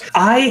Hands?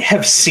 I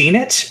have seen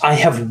it. I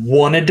have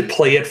wanted to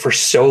play it for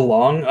so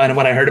long. And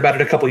when I heard about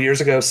it a couple years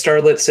ago,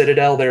 Starlit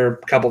Citadel, they're a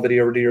couple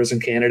video reviewers in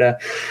Canada,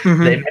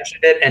 they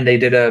mentioned it and they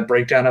did a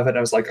breakdown of it. And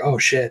I was like, oh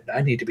shit,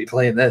 I need to be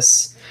playing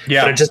this.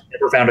 Yeah. But I just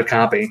never found a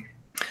copy.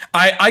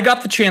 I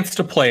got the chance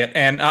to play it,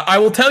 and I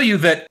will tell you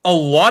that a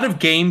lot of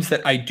games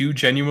that I do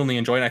genuinely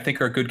enjoy and I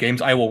think are good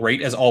games, I will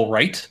rate as all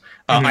right.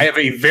 I have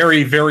a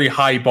very, very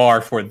high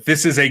bar for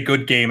this is a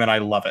good game and I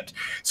love it.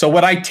 So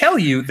when I tell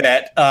you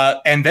that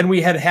And Then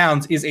We Had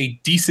Hounds is a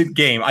decent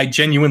game, I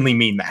genuinely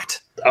mean that.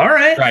 All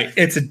right. Right.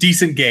 It's a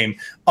decent game.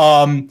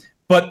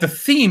 But the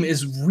theme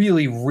is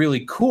really,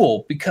 really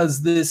cool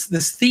because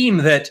this theme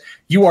that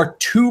you are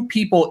two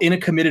people in a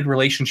committed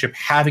relationship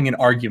having an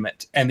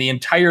argument, and the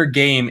entire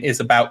game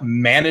is about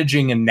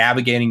managing and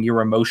navigating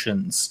your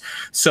emotions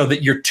so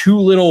that your two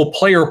little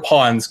player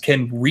pawns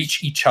can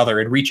reach each other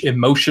and reach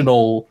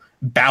emotional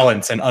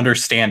balance and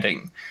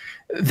understanding.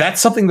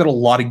 That's something that a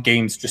lot of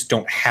games just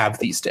don't have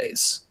these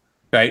days.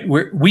 Right,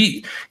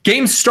 we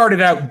games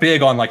started out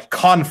big on like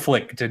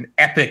conflict and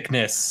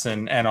epicness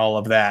and all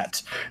of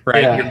that,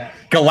 right? Yeah.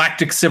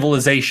 Galactic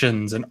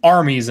civilizations and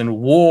armies and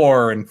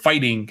war and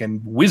fighting and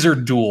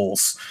wizard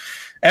duels.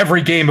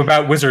 Every game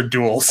about wizard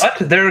duels. What?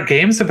 There are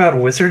games about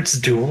wizards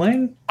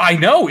dueling? I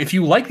know. If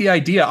you like the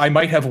idea, I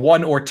might have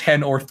 1 or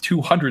 10 or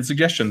 200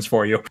 suggestions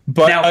for you.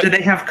 But Now, do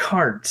they have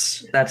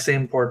cards? That's the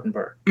important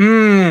part.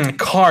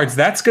 Cards.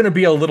 That's going to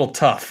be a little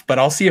tough, but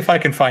I'll see if I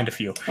can find a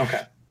few.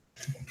 Okay.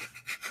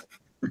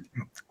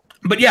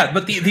 But yeah,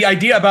 but the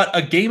idea about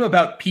a game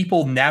about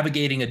people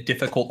navigating a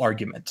difficult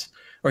argument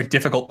or a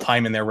difficult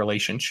time in their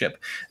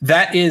relationship,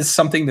 that is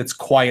something that's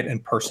quiet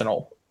and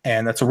personal.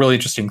 And that's a really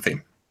interesting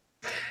theme.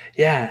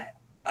 Yeah.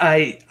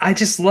 I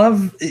just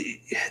love,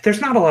 there's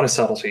not a lot of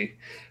subtlety.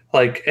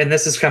 Like, and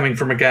this is coming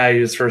from a guy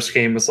whose first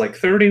game was like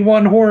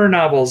 31 horror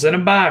novels in a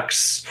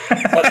box.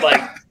 But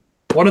like,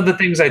 one of the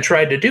things I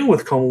tried to do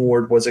with Coma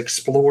Ward was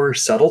explore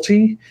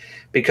subtlety,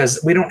 because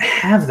we don't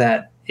have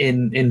that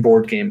in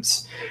board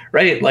games,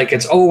 right? Like,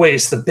 it's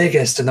always the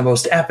biggest and the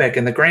most epic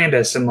and the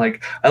grandest. And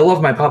like, I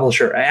love my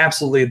publisher. I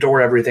absolutely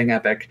adore everything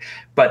epic,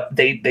 but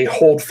they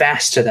hold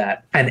fast to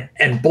that.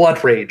 And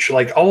Blood Rage,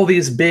 like all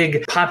these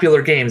big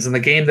popular games, and the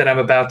game that I'm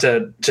about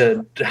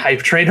to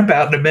hype train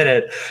about in a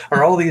minute,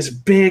 are all these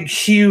big,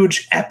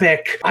 huge,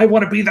 epic, I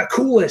want to be the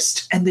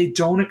coolest. And they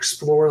don't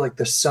explore like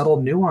the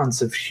subtle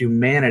nuance of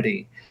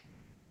humanity.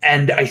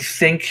 And I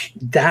think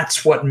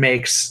that's what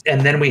makes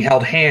And Then We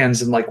Held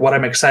Hands and like what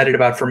I'm excited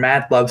about for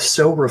Mad Love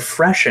so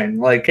refreshing.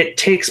 Like, it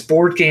takes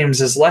board games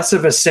as less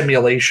of a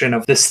simulation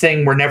of this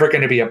thing we're never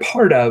going to be a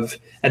part of,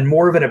 and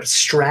more of an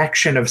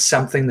abstraction of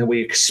something that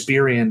we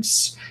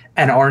experience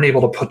and aren't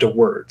able to put to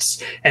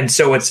words. And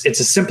so it's a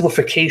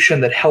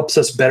simplification that helps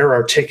us better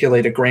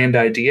articulate a grand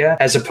idea,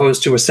 as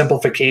opposed to a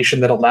simplification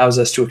that allows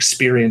us to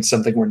experience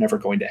something we're never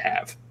going to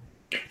have.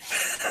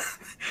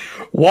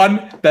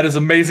 1, that is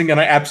amazing, and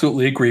I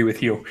absolutely agree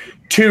with you.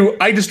 2,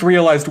 I just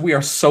realized we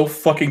are so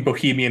fucking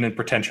bohemian and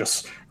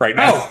pretentious right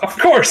now. Oh, of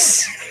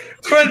course.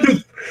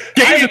 But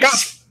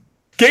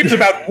games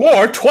about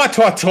war,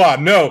 toi.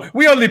 No,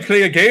 we only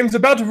play games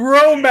about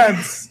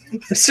romance.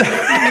 So,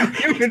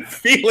 Human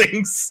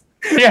feelings.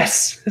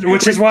 yes,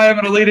 which is why I'm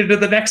going to lead into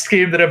the next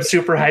game that I'm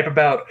super hype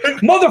about.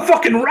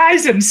 Motherfucking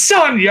Rising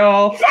Sun,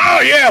 y'all.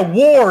 Oh yeah,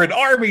 war and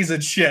armies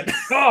and shit.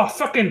 Oh,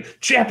 fucking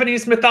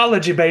Japanese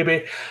mythology,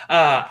 baby.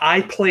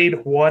 I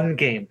played one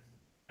game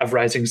of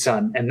Rising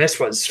Sun, and this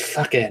was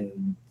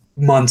fucking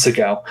months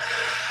ago.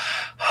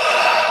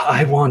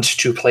 I want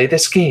to play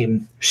this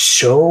game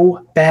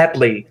so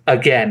badly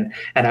again,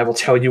 and I will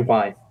tell you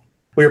why.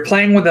 We were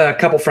playing with a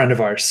couple friend of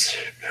ours,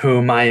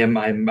 whom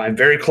I'm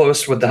very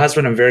close with the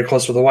husband. I'm very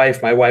close with the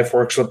wife. My wife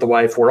works with the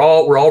wife. We're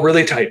all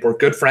really tight. We're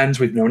good friends.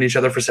 We've known each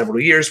other for several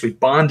years. We've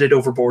bonded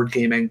over board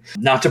gaming.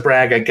 Not to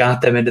brag, I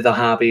got them into the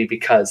hobby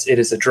because it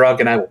is a drug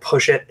and I will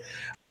push it.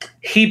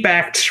 He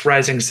backed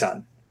Rising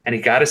Sun and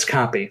he got his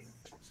copy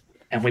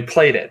and we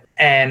played it.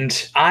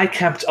 And I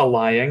kept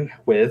allying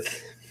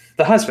with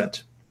the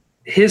husband.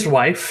 His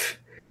wife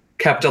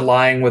kept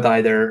allying with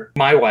either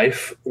my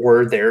wife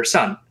or their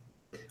son,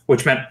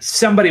 which meant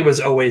somebody was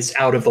always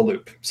out of the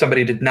loop.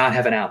 Somebody did not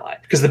have an ally.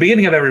 Because the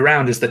beginning of every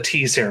round is the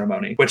tea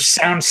ceremony, which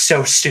sounds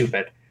so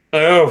stupid.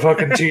 Oh,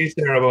 fucking tea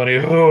ceremony.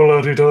 Oh,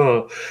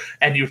 la-di-da.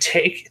 And you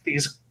take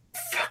these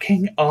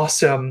fucking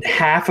awesome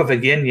half of a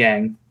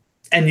yin-yang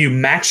and you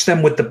match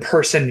them with the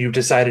person you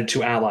decided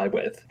to ally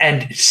with.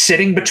 And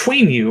sitting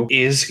between you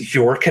is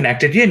your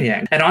connected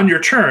yin-yang. And on your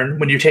turn,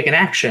 when you take an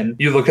action,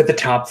 you look at the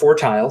top 4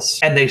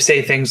 tiles, and they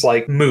say things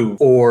like move,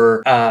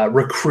 or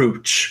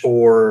recruit,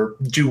 or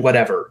do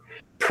whatever,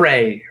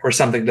 pray, or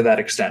something to that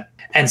extent.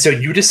 And so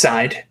you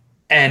decide,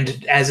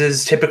 and as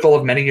is typical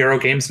of many Euro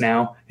games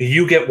now,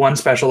 you get one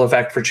special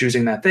effect for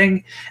choosing that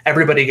thing.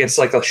 Everybody gets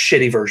like a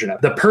shitty version of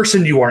it. The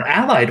person you are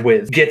allied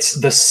with gets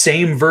the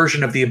same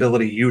version of the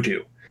ability you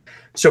do.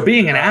 So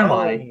being an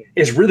ally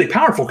is really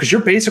powerful because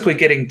you're basically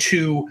getting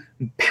 2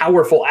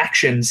 powerful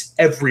actions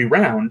every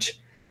round,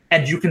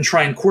 and you can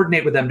try and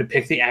coordinate with them to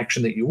pick the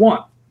action that you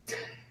want.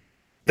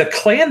 The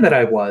clan that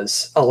I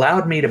was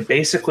allowed me to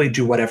basically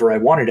do whatever I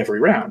wanted every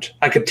round.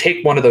 I could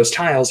take one of those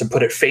tiles and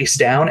put it face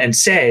down and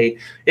say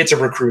it's a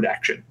recruit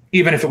action,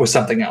 even if it was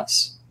something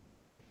else.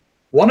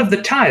 One of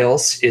the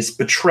tiles is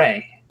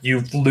Betray.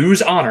 You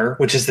lose honor,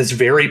 which is this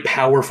very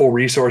powerful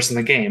resource in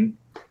the game,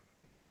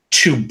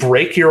 to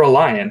break your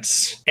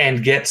alliance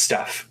and get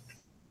stuff.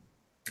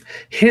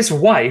 His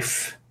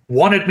wife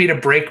wanted me to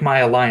break my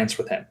alliance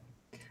with him.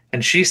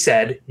 And she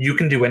said, you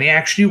can do any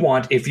action you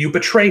want. If you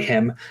betray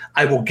him,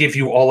 I will give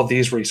you all of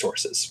these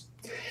resources.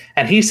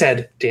 And he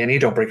said, Danny,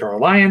 don't break our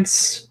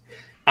alliance.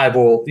 I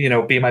will,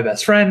 be my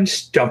best friend.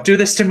 Don't do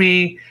this to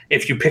me.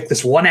 If you pick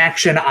this one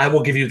action, I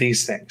will give you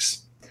these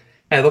things.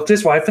 And I looked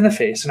his wife in the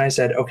face and I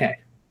said, okay,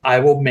 I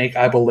will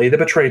lay the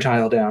betray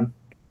tile down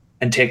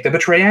and take the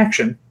betray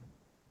action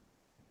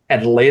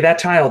and lay that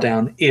tile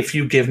down if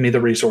you give me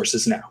the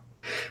resources now.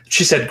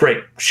 She said,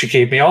 great. She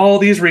gave me all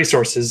these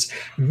resources,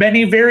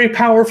 many very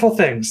powerful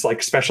things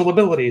like special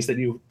abilities that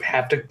you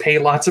have to pay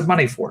lots of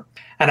money for.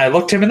 And I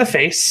looked him in the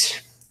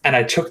face and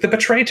I took the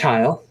betray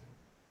tile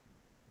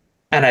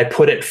and I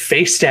put it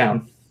face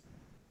down.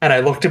 And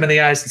I looked him in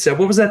the eyes and said,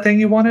 what was that thing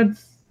you wanted?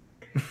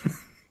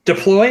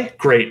 Deploy?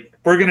 Great.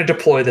 We're going to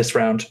deploy this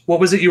round. What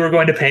was it you were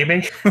going to pay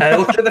me? And I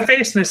looked in the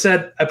face and I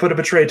said, I put a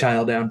betray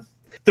tile down.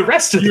 The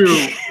rest of the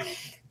game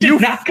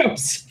did not go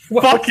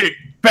fucking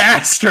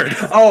bastard.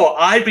 Oh,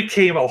 I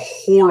became a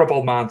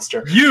horrible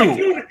monster.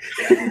 You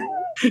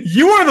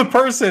are the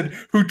person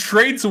who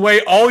trades away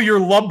all your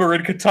lumber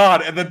in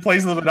Catan and then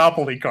plays the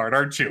Monopoly card,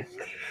 aren't you?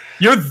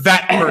 You're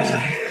that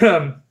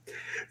person.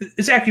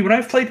 Zachy, when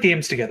I've played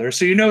games together,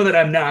 so you know that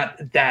I'm not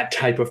that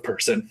type of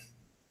person.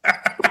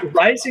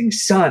 Rising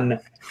Sun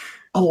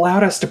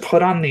allowed us to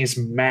put on these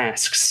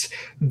masks,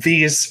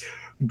 these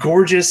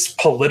gorgeous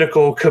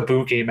political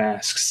kabuki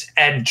masks,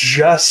 and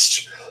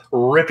just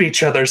rip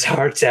each other's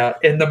hearts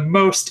out in the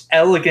most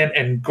elegant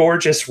and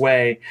gorgeous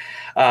way.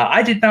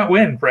 I did not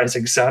win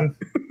Rising Sun.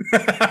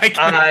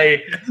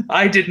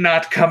 I did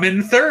not come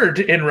in third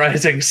in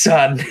Rising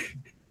Sun.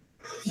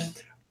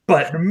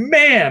 But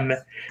man,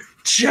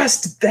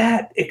 just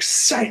that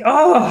exciting.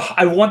 Oh,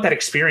 I want that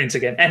experience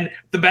again. And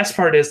the best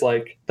part is,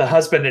 like, the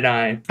husband and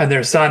I and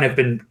their son have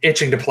been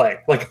itching to play.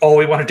 Like, all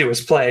we want to do is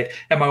play.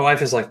 And my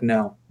wife is like,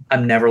 no,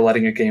 I'm never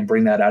letting a game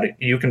bring that out.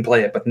 You can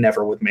play it, but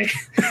never with me.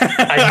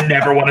 I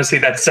never want to see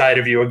that side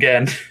of you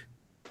again.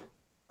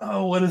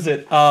 Oh, what is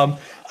it? I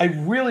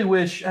really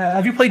wish.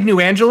 Have you played New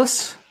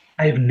Angeles?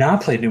 I have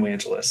not played New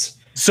Angeles.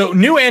 So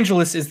New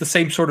Angeles is the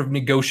same sort of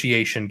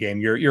negotiation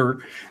game.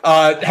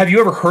 Have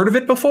you ever heard of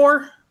it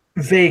before?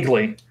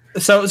 Vaguely.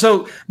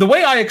 So the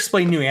way I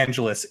explain New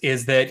Angeles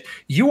is that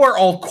you are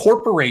all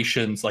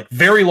corporations, like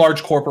very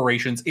large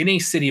corporations, in a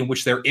city in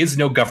which there is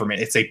no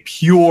government. It's a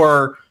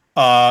pure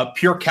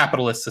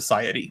capitalist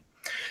society.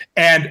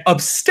 And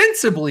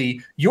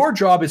ostensibly, your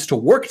job is to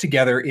work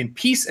together in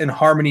peace and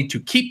harmony to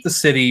keep the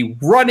city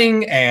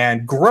running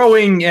and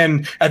growing.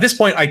 And at this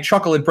point, I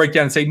chuckle and break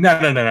down and say,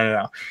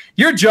 no.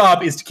 Your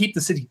job is to keep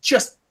the city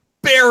just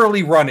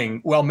barely running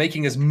while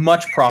making as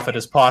much profit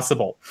as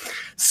possible.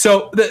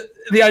 So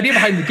the idea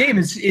behind the game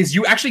is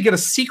you actually get a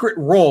secret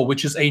role,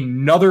 which is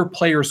another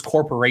player's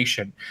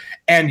corporation.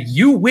 And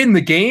you win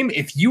the game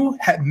if you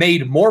have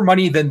made more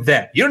money than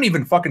them. You don't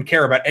even fucking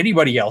care about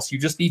anybody else. You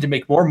just need to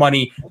make more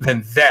money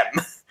than them.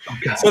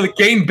 Okay. So the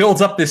game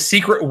builds up this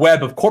secret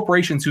web of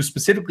corporations who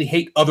specifically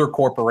hate other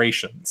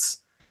corporations.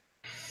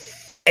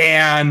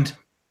 And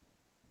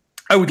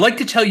I would like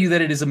to tell you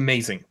that it is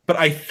amazing, but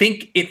I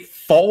think it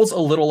falls a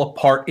little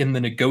apart in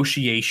the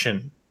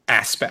negotiation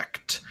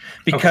aspect.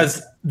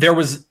 Because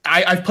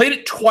I've played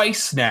it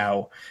twice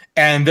now,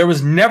 and there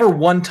was never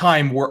one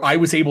time where I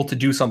was able to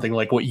do something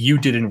like what you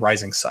did in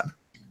Rising Sun.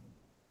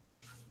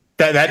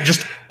 That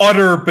just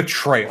utter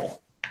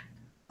betrayal.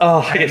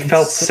 Oh, it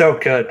felt so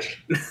good.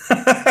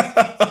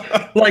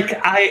 Like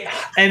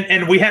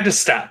and we had to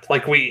stop.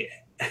 Like we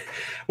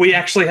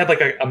actually had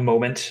like a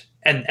moment,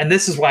 and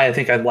this is why I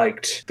think I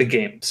liked the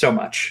game so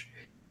much.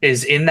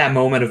 Is in that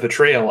moment of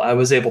betrayal, I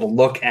was able to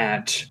look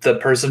at the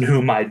person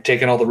whom I'd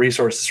taken all the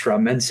resources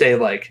from and say,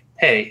 like,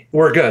 hey,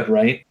 we're good,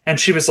 right? And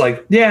she was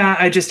like, yeah,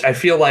 I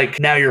feel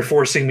like now you're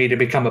forcing me to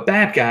become a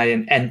bad guy.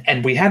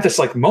 And we had this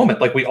like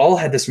moment, like we all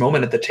had this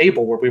moment at the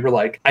table where we were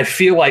like, I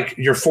feel like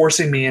you're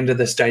forcing me into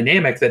this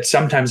dynamic that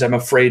sometimes I'm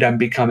afraid I'm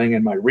becoming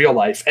in my real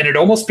life. And it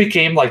almost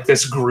became like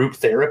this group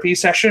therapy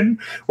session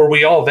where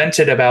we all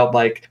vented about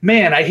like,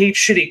 man, I hate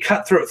shitty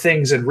cutthroat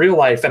things in real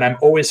life. And I'm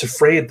always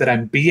afraid that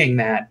I'm being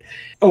that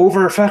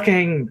over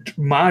fucking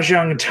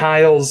mahjong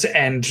tiles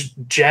and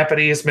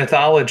Japanese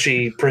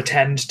mythology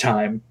pretend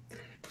time.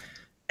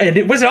 And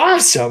it was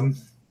awesome.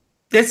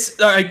 It's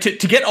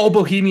to get all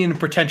bohemian and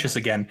pretentious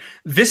again.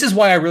 This is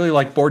why I really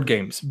like board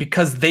games,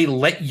 because they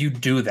let you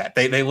do that.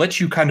 They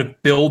let you kind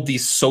of build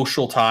these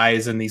social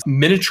ties and these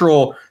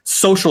miniature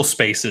social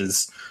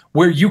spaces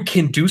where you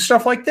can do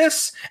stuff like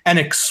this and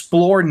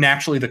explore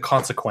naturally the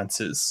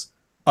consequences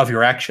of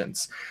your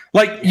actions.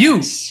 Like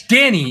you,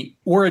 Danny,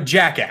 were a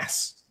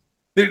jackass.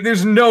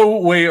 There's no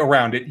way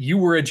around it. You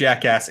were a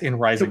jackass in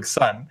Rising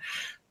Sun.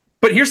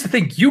 But here's the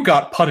thing. You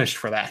got punished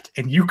for that,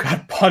 and you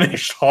got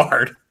punished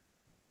hard.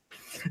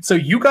 So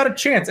you got a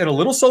chance at a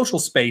little social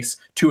space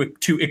to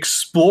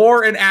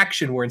explore an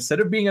action where instead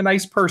of being a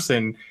nice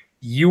person,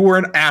 you were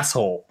an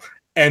asshole.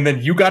 And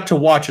then you got to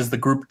watch as the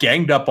group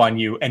ganged up on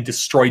you and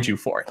destroyed you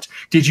for it.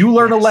 Did you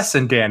learn a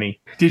lesson, Danny?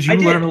 Did you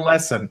learn a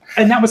lesson?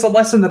 And that was a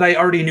lesson that I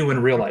already knew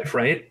in real life,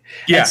 right?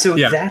 Yeah. And so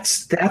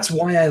that's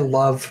why I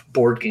love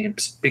board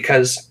games,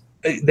 because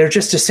they're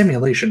just a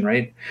simulation,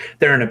 right?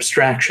 They're an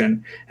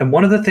abstraction. And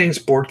one of the things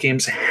board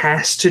games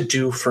has to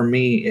do for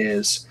me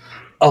is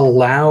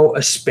allow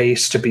a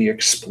space to be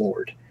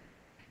explored.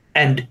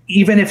 And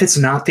even if it's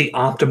not the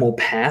optimal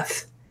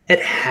path,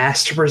 it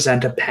has to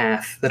present a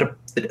path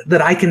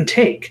that I can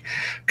take,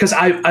 because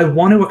I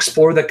want to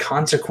explore the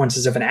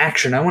consequences of an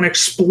action. I want to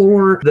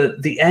explore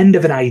the end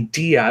of an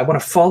idea. I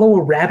want to follow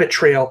a rabbit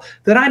trail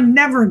that I'm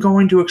never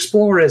going to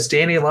explore as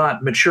Danny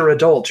Lott, mature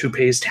adult who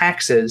pays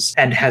taxes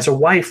and has a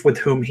wife with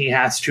whom he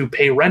has to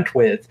pay rent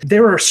with.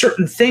 There are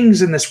certain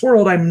things in this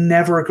world I'm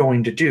never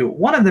going to do.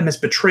 One of them is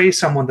betray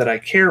someone that I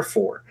care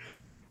for.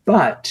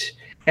 But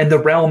in the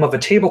realm of a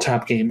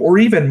tabletop game, or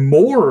even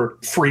more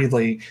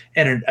freely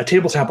in a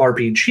tabletop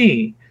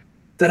RPG,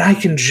 that I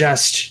can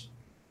just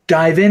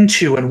dive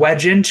into and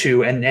wedge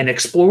into and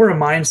explore a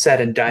mindset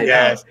and dive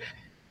out.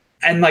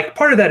 And like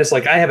part of that is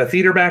like I have a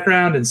theater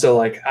background, and so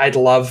like I'd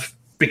love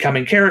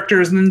becoming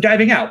characters and then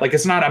diving out. Like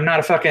I'm not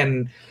a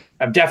fucking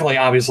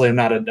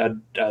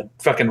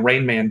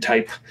Rain Man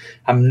type.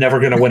 I'm never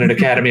gonna win an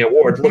Academy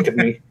Award. Look at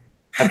me.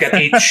 I've got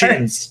 8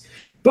 shins.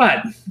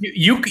 But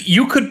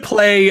you could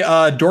play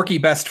a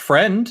dorky best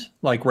friend,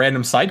 like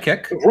random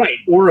sidekick. Right,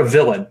 or a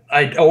villain.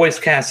 I always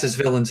cast as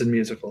villains in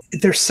musicals.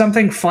 There's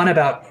something fun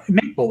about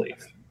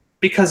make-believe,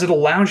 because it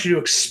allows you to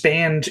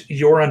expand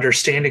your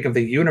understanding of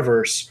the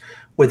universe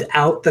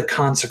without the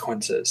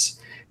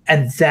consequences.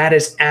 And that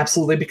is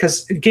absolutely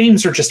because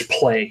games are just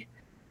play.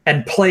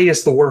 And play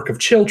is the work of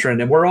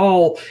children. And we're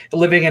all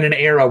living in an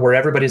era where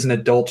everybody's an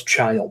adult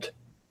child.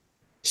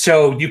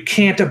 So you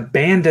can't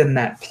abandon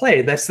that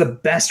play. That's the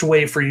best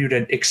way for you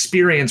to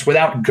experience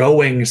without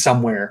going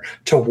somewhere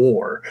to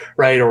war,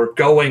 right? Or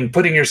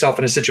putting yourself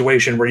in a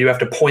situation where you have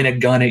to point a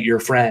gun at your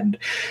friend.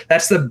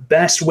 That's the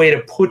best way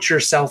to put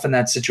yourself in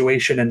that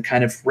situation and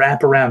kind of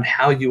wrap around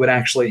how you would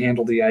actually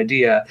handle the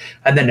idea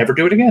and then never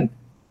do it again.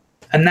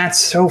 And that's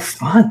so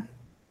fun.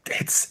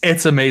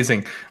 It's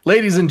amazing.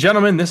 Ladies and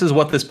gentlemen, this is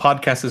what this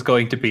podcast is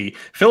going to be.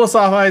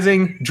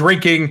 Philosophizing,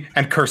 drinking,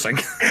 and cursing.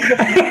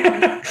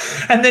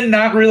 And then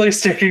not really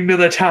sticking to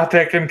the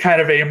topic and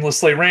kind of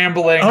aimlessly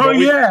rambling. Oh,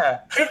 we've yeah.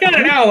 We've got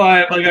an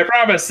outline. Like, I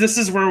promise, this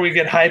is where we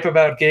get hype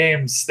about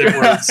games that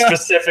we're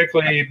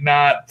specifically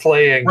not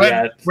playing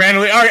yet.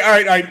 Randomly. All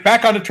right.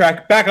 Back on the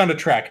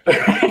track.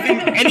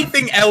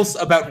 Anything else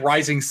about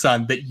Rising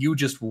Sun that you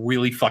just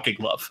really fucking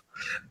love?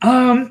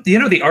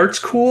 The art's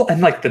cool,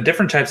 and like the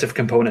different types of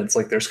components.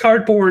 Like there's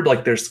cardboard,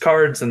 like there's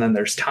cards, and then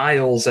there's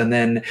tiles, and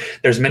then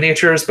there's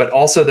miniatures, but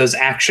also those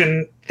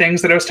action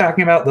things that I was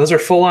talking about, those are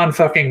full-on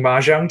fucking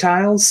mahjong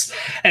tiles.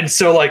 And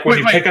so like when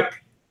you pick up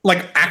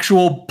like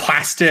actual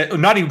plastic,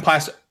 not even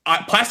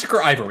plastic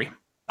or ivory.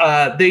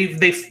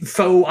 They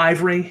faux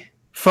ivory.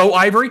 Faux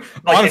ivory?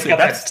 Like honestly,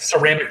 that's that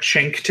ceramic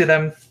chink to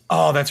them.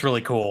 Oh, that's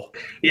really cool.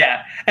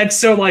 Yeah. And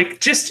so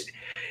like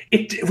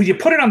when you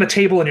put it on the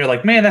table and you're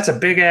like, man, that's a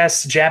big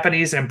ass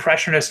Japanese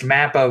impressionist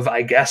map of,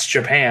 I guess,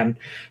 Japan,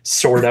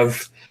 sort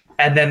of.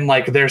 And then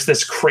like there's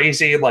this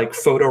crazy like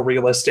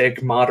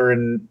photorealistic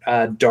modern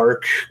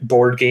dark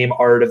board game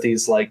art of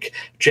these like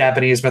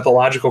Japanese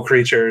mythological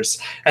creatures.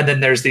 And then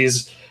there's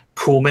these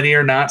cool mini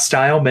or not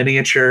style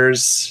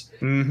miniatures.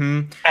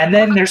 Mm-hmm. And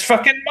then there's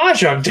fucking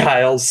mahjong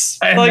tiles.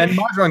 And then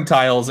mahjong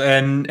tiles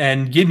and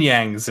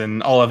yin-yangs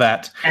and all of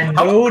that. And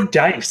no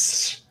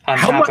dice. On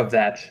top of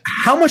that.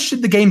 How much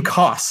did the game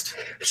cost?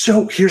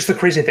 So here's the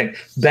crazy thing.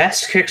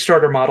 Best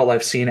Kickstarter model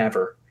I've seen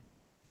ever.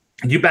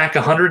 You back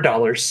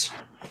 $100,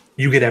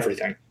 you get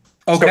everything.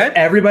 Okay. So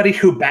everybody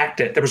who backed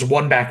it, there was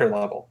one backer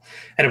level,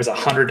 and it was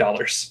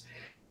 $100.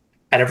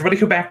 And everybody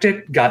who backed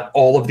it got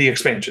all of the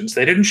expansions.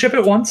 They didn't ship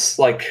it once.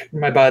 Like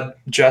my bud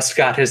just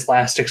got his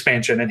last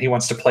expansion, and he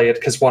wants to play it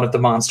because one of the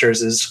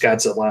monsters is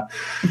Godzilla.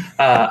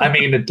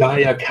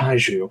 Daya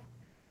Kaiju.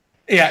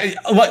 Yeah,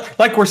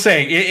 like we're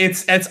saying,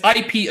 it's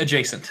IP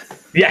adjacent.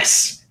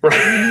 Yes.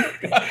 Right.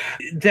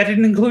 That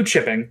didn't include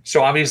shipping.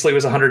 So obviously it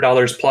was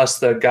 $100 plus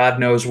the God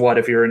knows what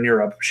if you're in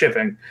Europe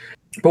shipping.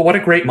 But what a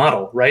great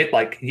model, right?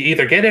 Like you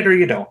either get it or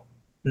you don't.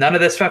 None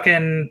of this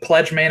fucking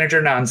pledge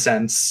manager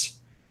nonsense.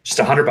 Just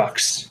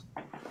 $100.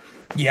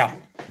 Yeah.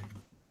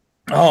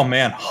 Oh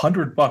man,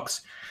 $100.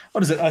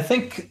 What is it? I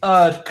think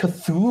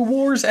Cthulhu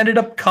Wars ended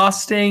up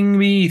costing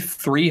me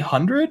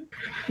 $300.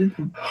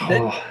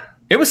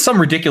 It was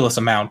some ridiculous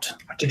amount.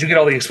 Did you get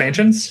all the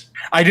expansions?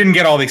 I didn't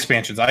get all the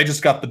expansions. I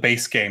just got the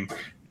base game.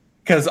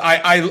 Because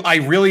I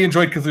really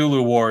enjoyed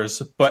Cthulhu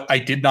Wars, but I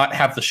did not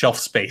have the shelf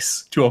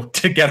space to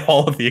get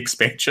all of the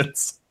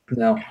expansions.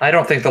 No, I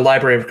don't think the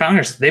Library of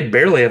Congress, they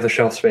barely have the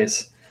shelf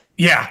space.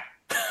 Yeah.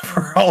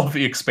 for all of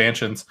the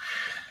expansions.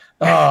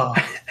 Oh.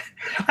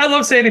 I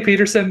love Sandy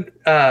Peterson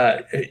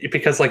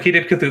because like he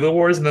did Cthulhu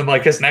Wars, and then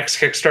like his next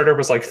Kickstarter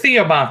was like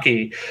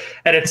Theomachy,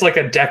 and it's like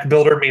a deck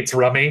builder meets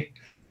Rummy.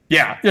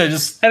 Yeah,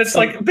 just and it's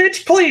like,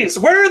 bitch, please,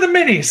 where are the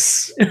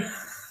minis?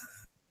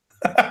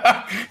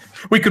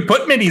 We could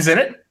put minis in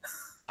it.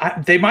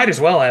 They might as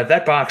well have.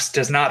 That box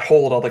does not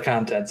hold all the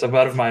contents. A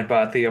bud of mine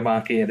bought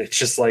Theomachy, and it's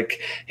just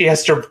like he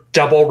has to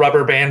double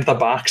rubber band the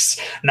box,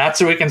 not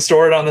so he can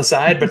store it on the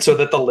side, but so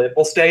that the lid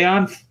will stay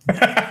on.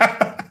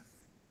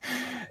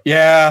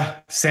 Yeah,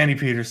 Sandy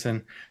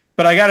Peterson.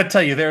 But I got to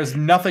tell you, there's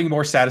nothing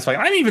more satisfying.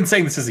 I'm even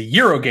saying this as a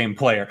Eurogame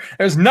player.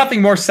 There's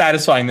nothing more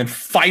satisfying than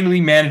finally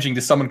managing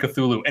to summon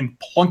Cthulhu and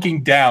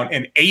plunking down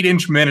an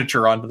 8-inch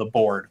miniature onto the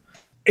board.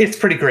 It's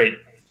pretty great.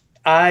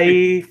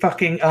 Oh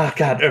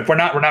god, we're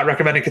not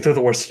recommending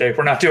Cthulhu Wars today.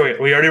 We're not doing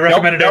it. We already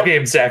recommended our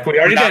game, Zach. We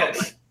already did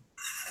it.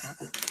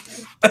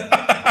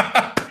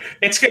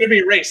 It's going to be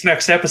a race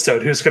next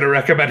episode. Who's going to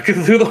recommend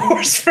Cthulhu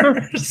Wars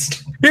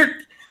first? Here,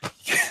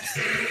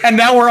 and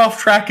now we're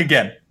off track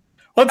again.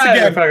 Once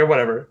again,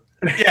 whatever.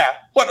 Yeah,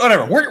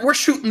 whatever. We're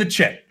shooting the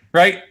shit,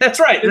 right? That's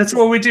right. That's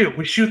what we do.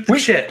 We shoot the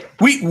shit.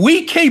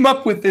 We came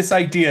up with this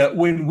idea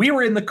when we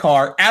were in the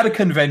car at a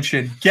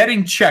convention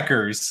getting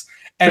checkers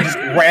and just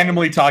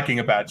randomly talking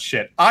about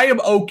shit. I am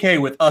okay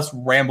with us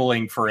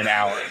rambling for an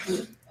hour.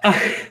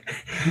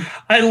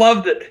 I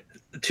loved it.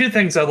 Two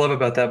things I love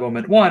about that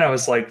moment. One, I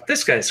was like,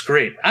 this guy's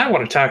great. I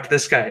want to talk to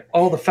this guy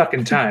all the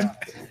fucking time.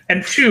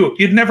 And two,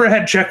 you'd never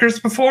had checkers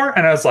before?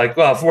 And I was like,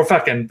 well, if we're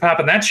fucking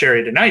popping that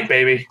cherry tonight,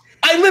 baby.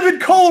 I live in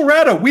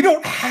Colorado. We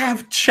don't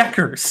have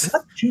checkers.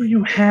 What do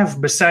you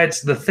have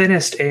besides the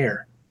thinnest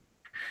air?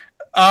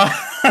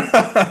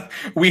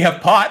 We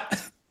have pot.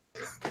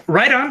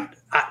 Right on.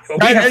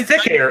 We have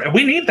thick air, and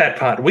we need that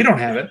pot. We don't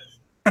have it.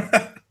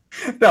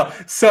 No,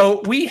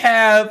 so we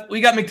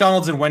got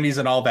McDonald's and Wendy's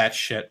and all that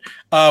shit.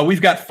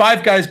 We've got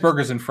Five Guys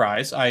Burgers and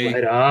Fries.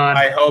 Right on.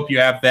 I hope you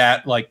have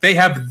that. Like, they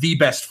have the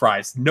best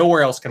fries.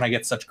 Nowhere else can I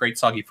get such great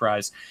soggy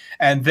fries.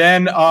 And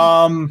then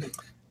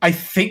I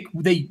think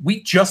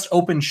we just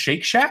opened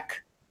Shake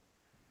Shack,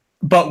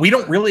 but we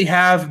don't really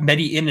have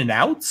many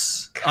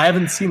In-N-Outs. I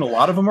haven't seen a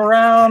lot of them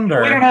around. We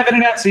don't have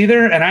In-N-Outs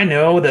either, and I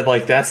know that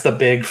like that's the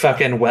big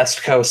fucking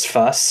West Coast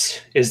fuss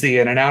is the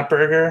In-N-Out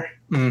burger.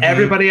 Mm-hmm.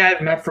 Everybody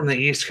I've met from the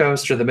East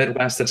Coast or the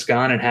Midwest that's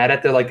gone and had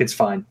it, they're like, it's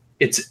fine.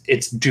 It's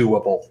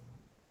doable.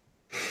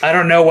 I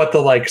don't know what the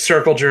like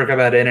circle jerk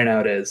about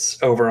In-N-Out is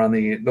over on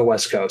the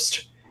West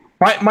Coast.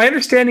 My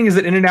understanding is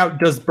that In-N-Out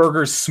does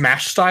burgers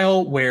smash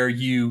style, where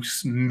you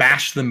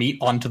smash the meat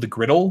onto the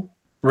griddle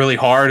really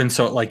hard, and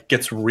so it like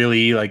gets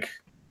really like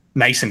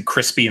nice and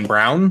crispy and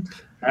brown.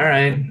 All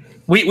right.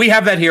 We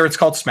have that here. It's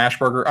called Smash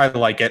Burger. I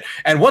like it.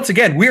 And once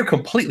again, we're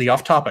completely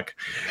off topic.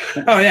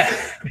 Oh yeah.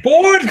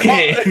 Board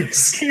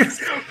games.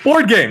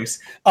 Board games.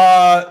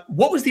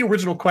 What was the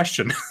original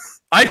question?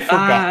 I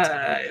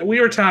forgot.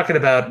 We were talking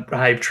about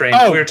Hype Train.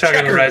 We were talking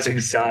about Rising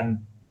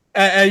Sun.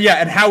 Yeah,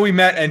 and how we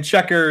met and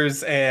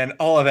checkers and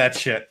all of that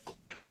shit.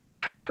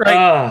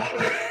 Right.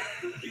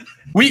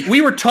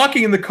 We were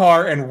talking in the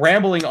car and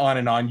rambling on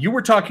and on. You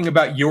were talking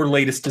about your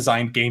latest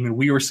designed game, and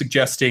we were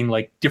suggesting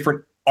like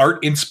different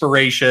art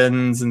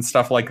inspirations and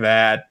stuff like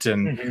that,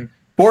 and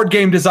board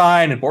game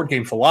design and board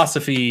game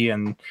philosophy,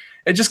 and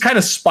it just kind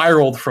of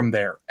spiraled from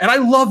there. And I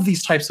love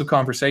these types of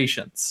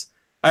conversations.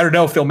 I don't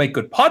know if they'll make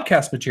good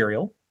podcast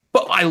material,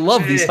 but I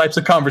love these types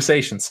of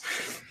conversations.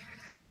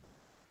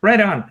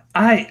 Right on.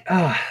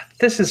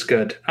 This is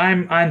good.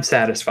 I'm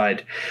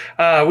satisfied.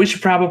 We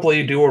should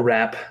probably do a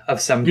wrap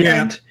of some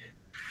kind.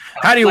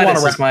 How do you want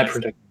to wrap? Is my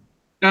prediction.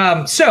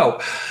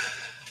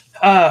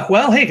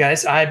 Well, hey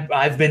guys,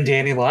 I've been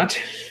Danny Lott.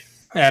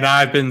 And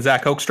I've been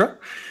Zach Hoekstra.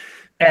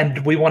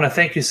 And we want to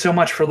thank you so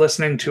much for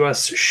listening to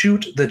us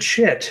shoot the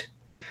shit.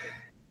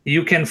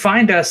 You can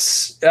find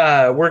us,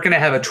 we're going to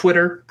have a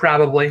Twitter,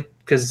 probably,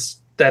 because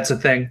that's a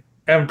thing.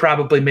 And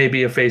probably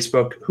maybe a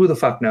Facebook. Who the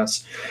fuck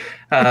knows?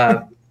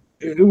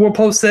 We'll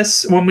post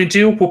this. When we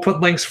do, we'll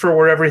put links for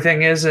where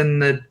everything is in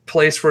the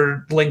place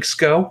where links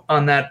go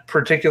on that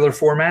particular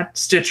format.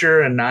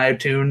 Stitcher and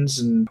iTunes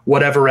and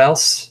whatever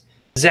else.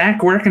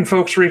 Zach, where can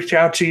folks reach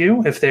out to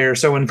you if they're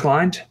so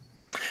inclined?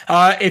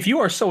 If you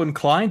are so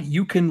inclined,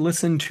 you can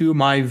listen to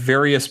my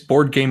various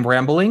board game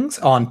ramblings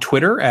on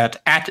Twitter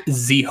at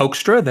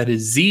 @ZHoekstra. That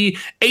is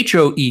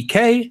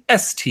ZHOEKSTRA.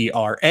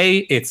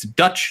 It's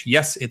Dutch.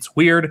 Yes, it's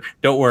weird.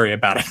 Don't worry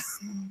about it.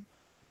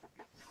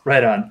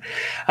 Right on.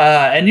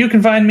 And you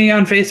can find me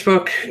on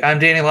Facebook. I'm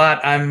Danny Lott.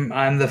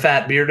 I'm the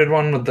fat bearded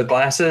one with the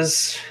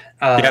glasses.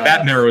 Yeah,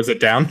 that narrows it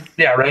down.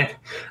 Yeah, right.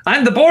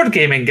 I'm the board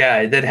gaming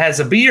guy that has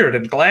a beard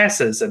and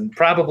glasses and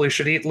probably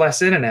should eat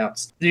less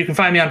In-N-Outs. You can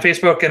find me on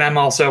Facebook, and I'm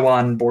also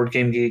on Board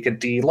Game Geek at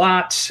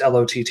DLott,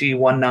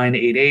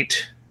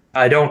 LOTT1988.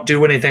 I don't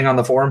do anything on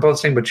the forum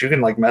posting, but you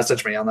can like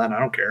message me on that. I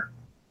don't care.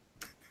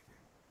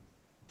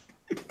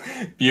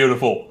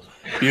 Beautiful.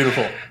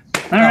 Beautiful.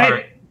 All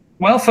right.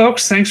 Well,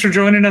 folks, thanks for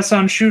joining us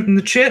on Shooting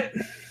the Chit.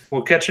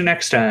 We'll catch you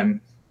next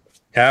time.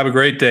 Have a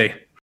great day.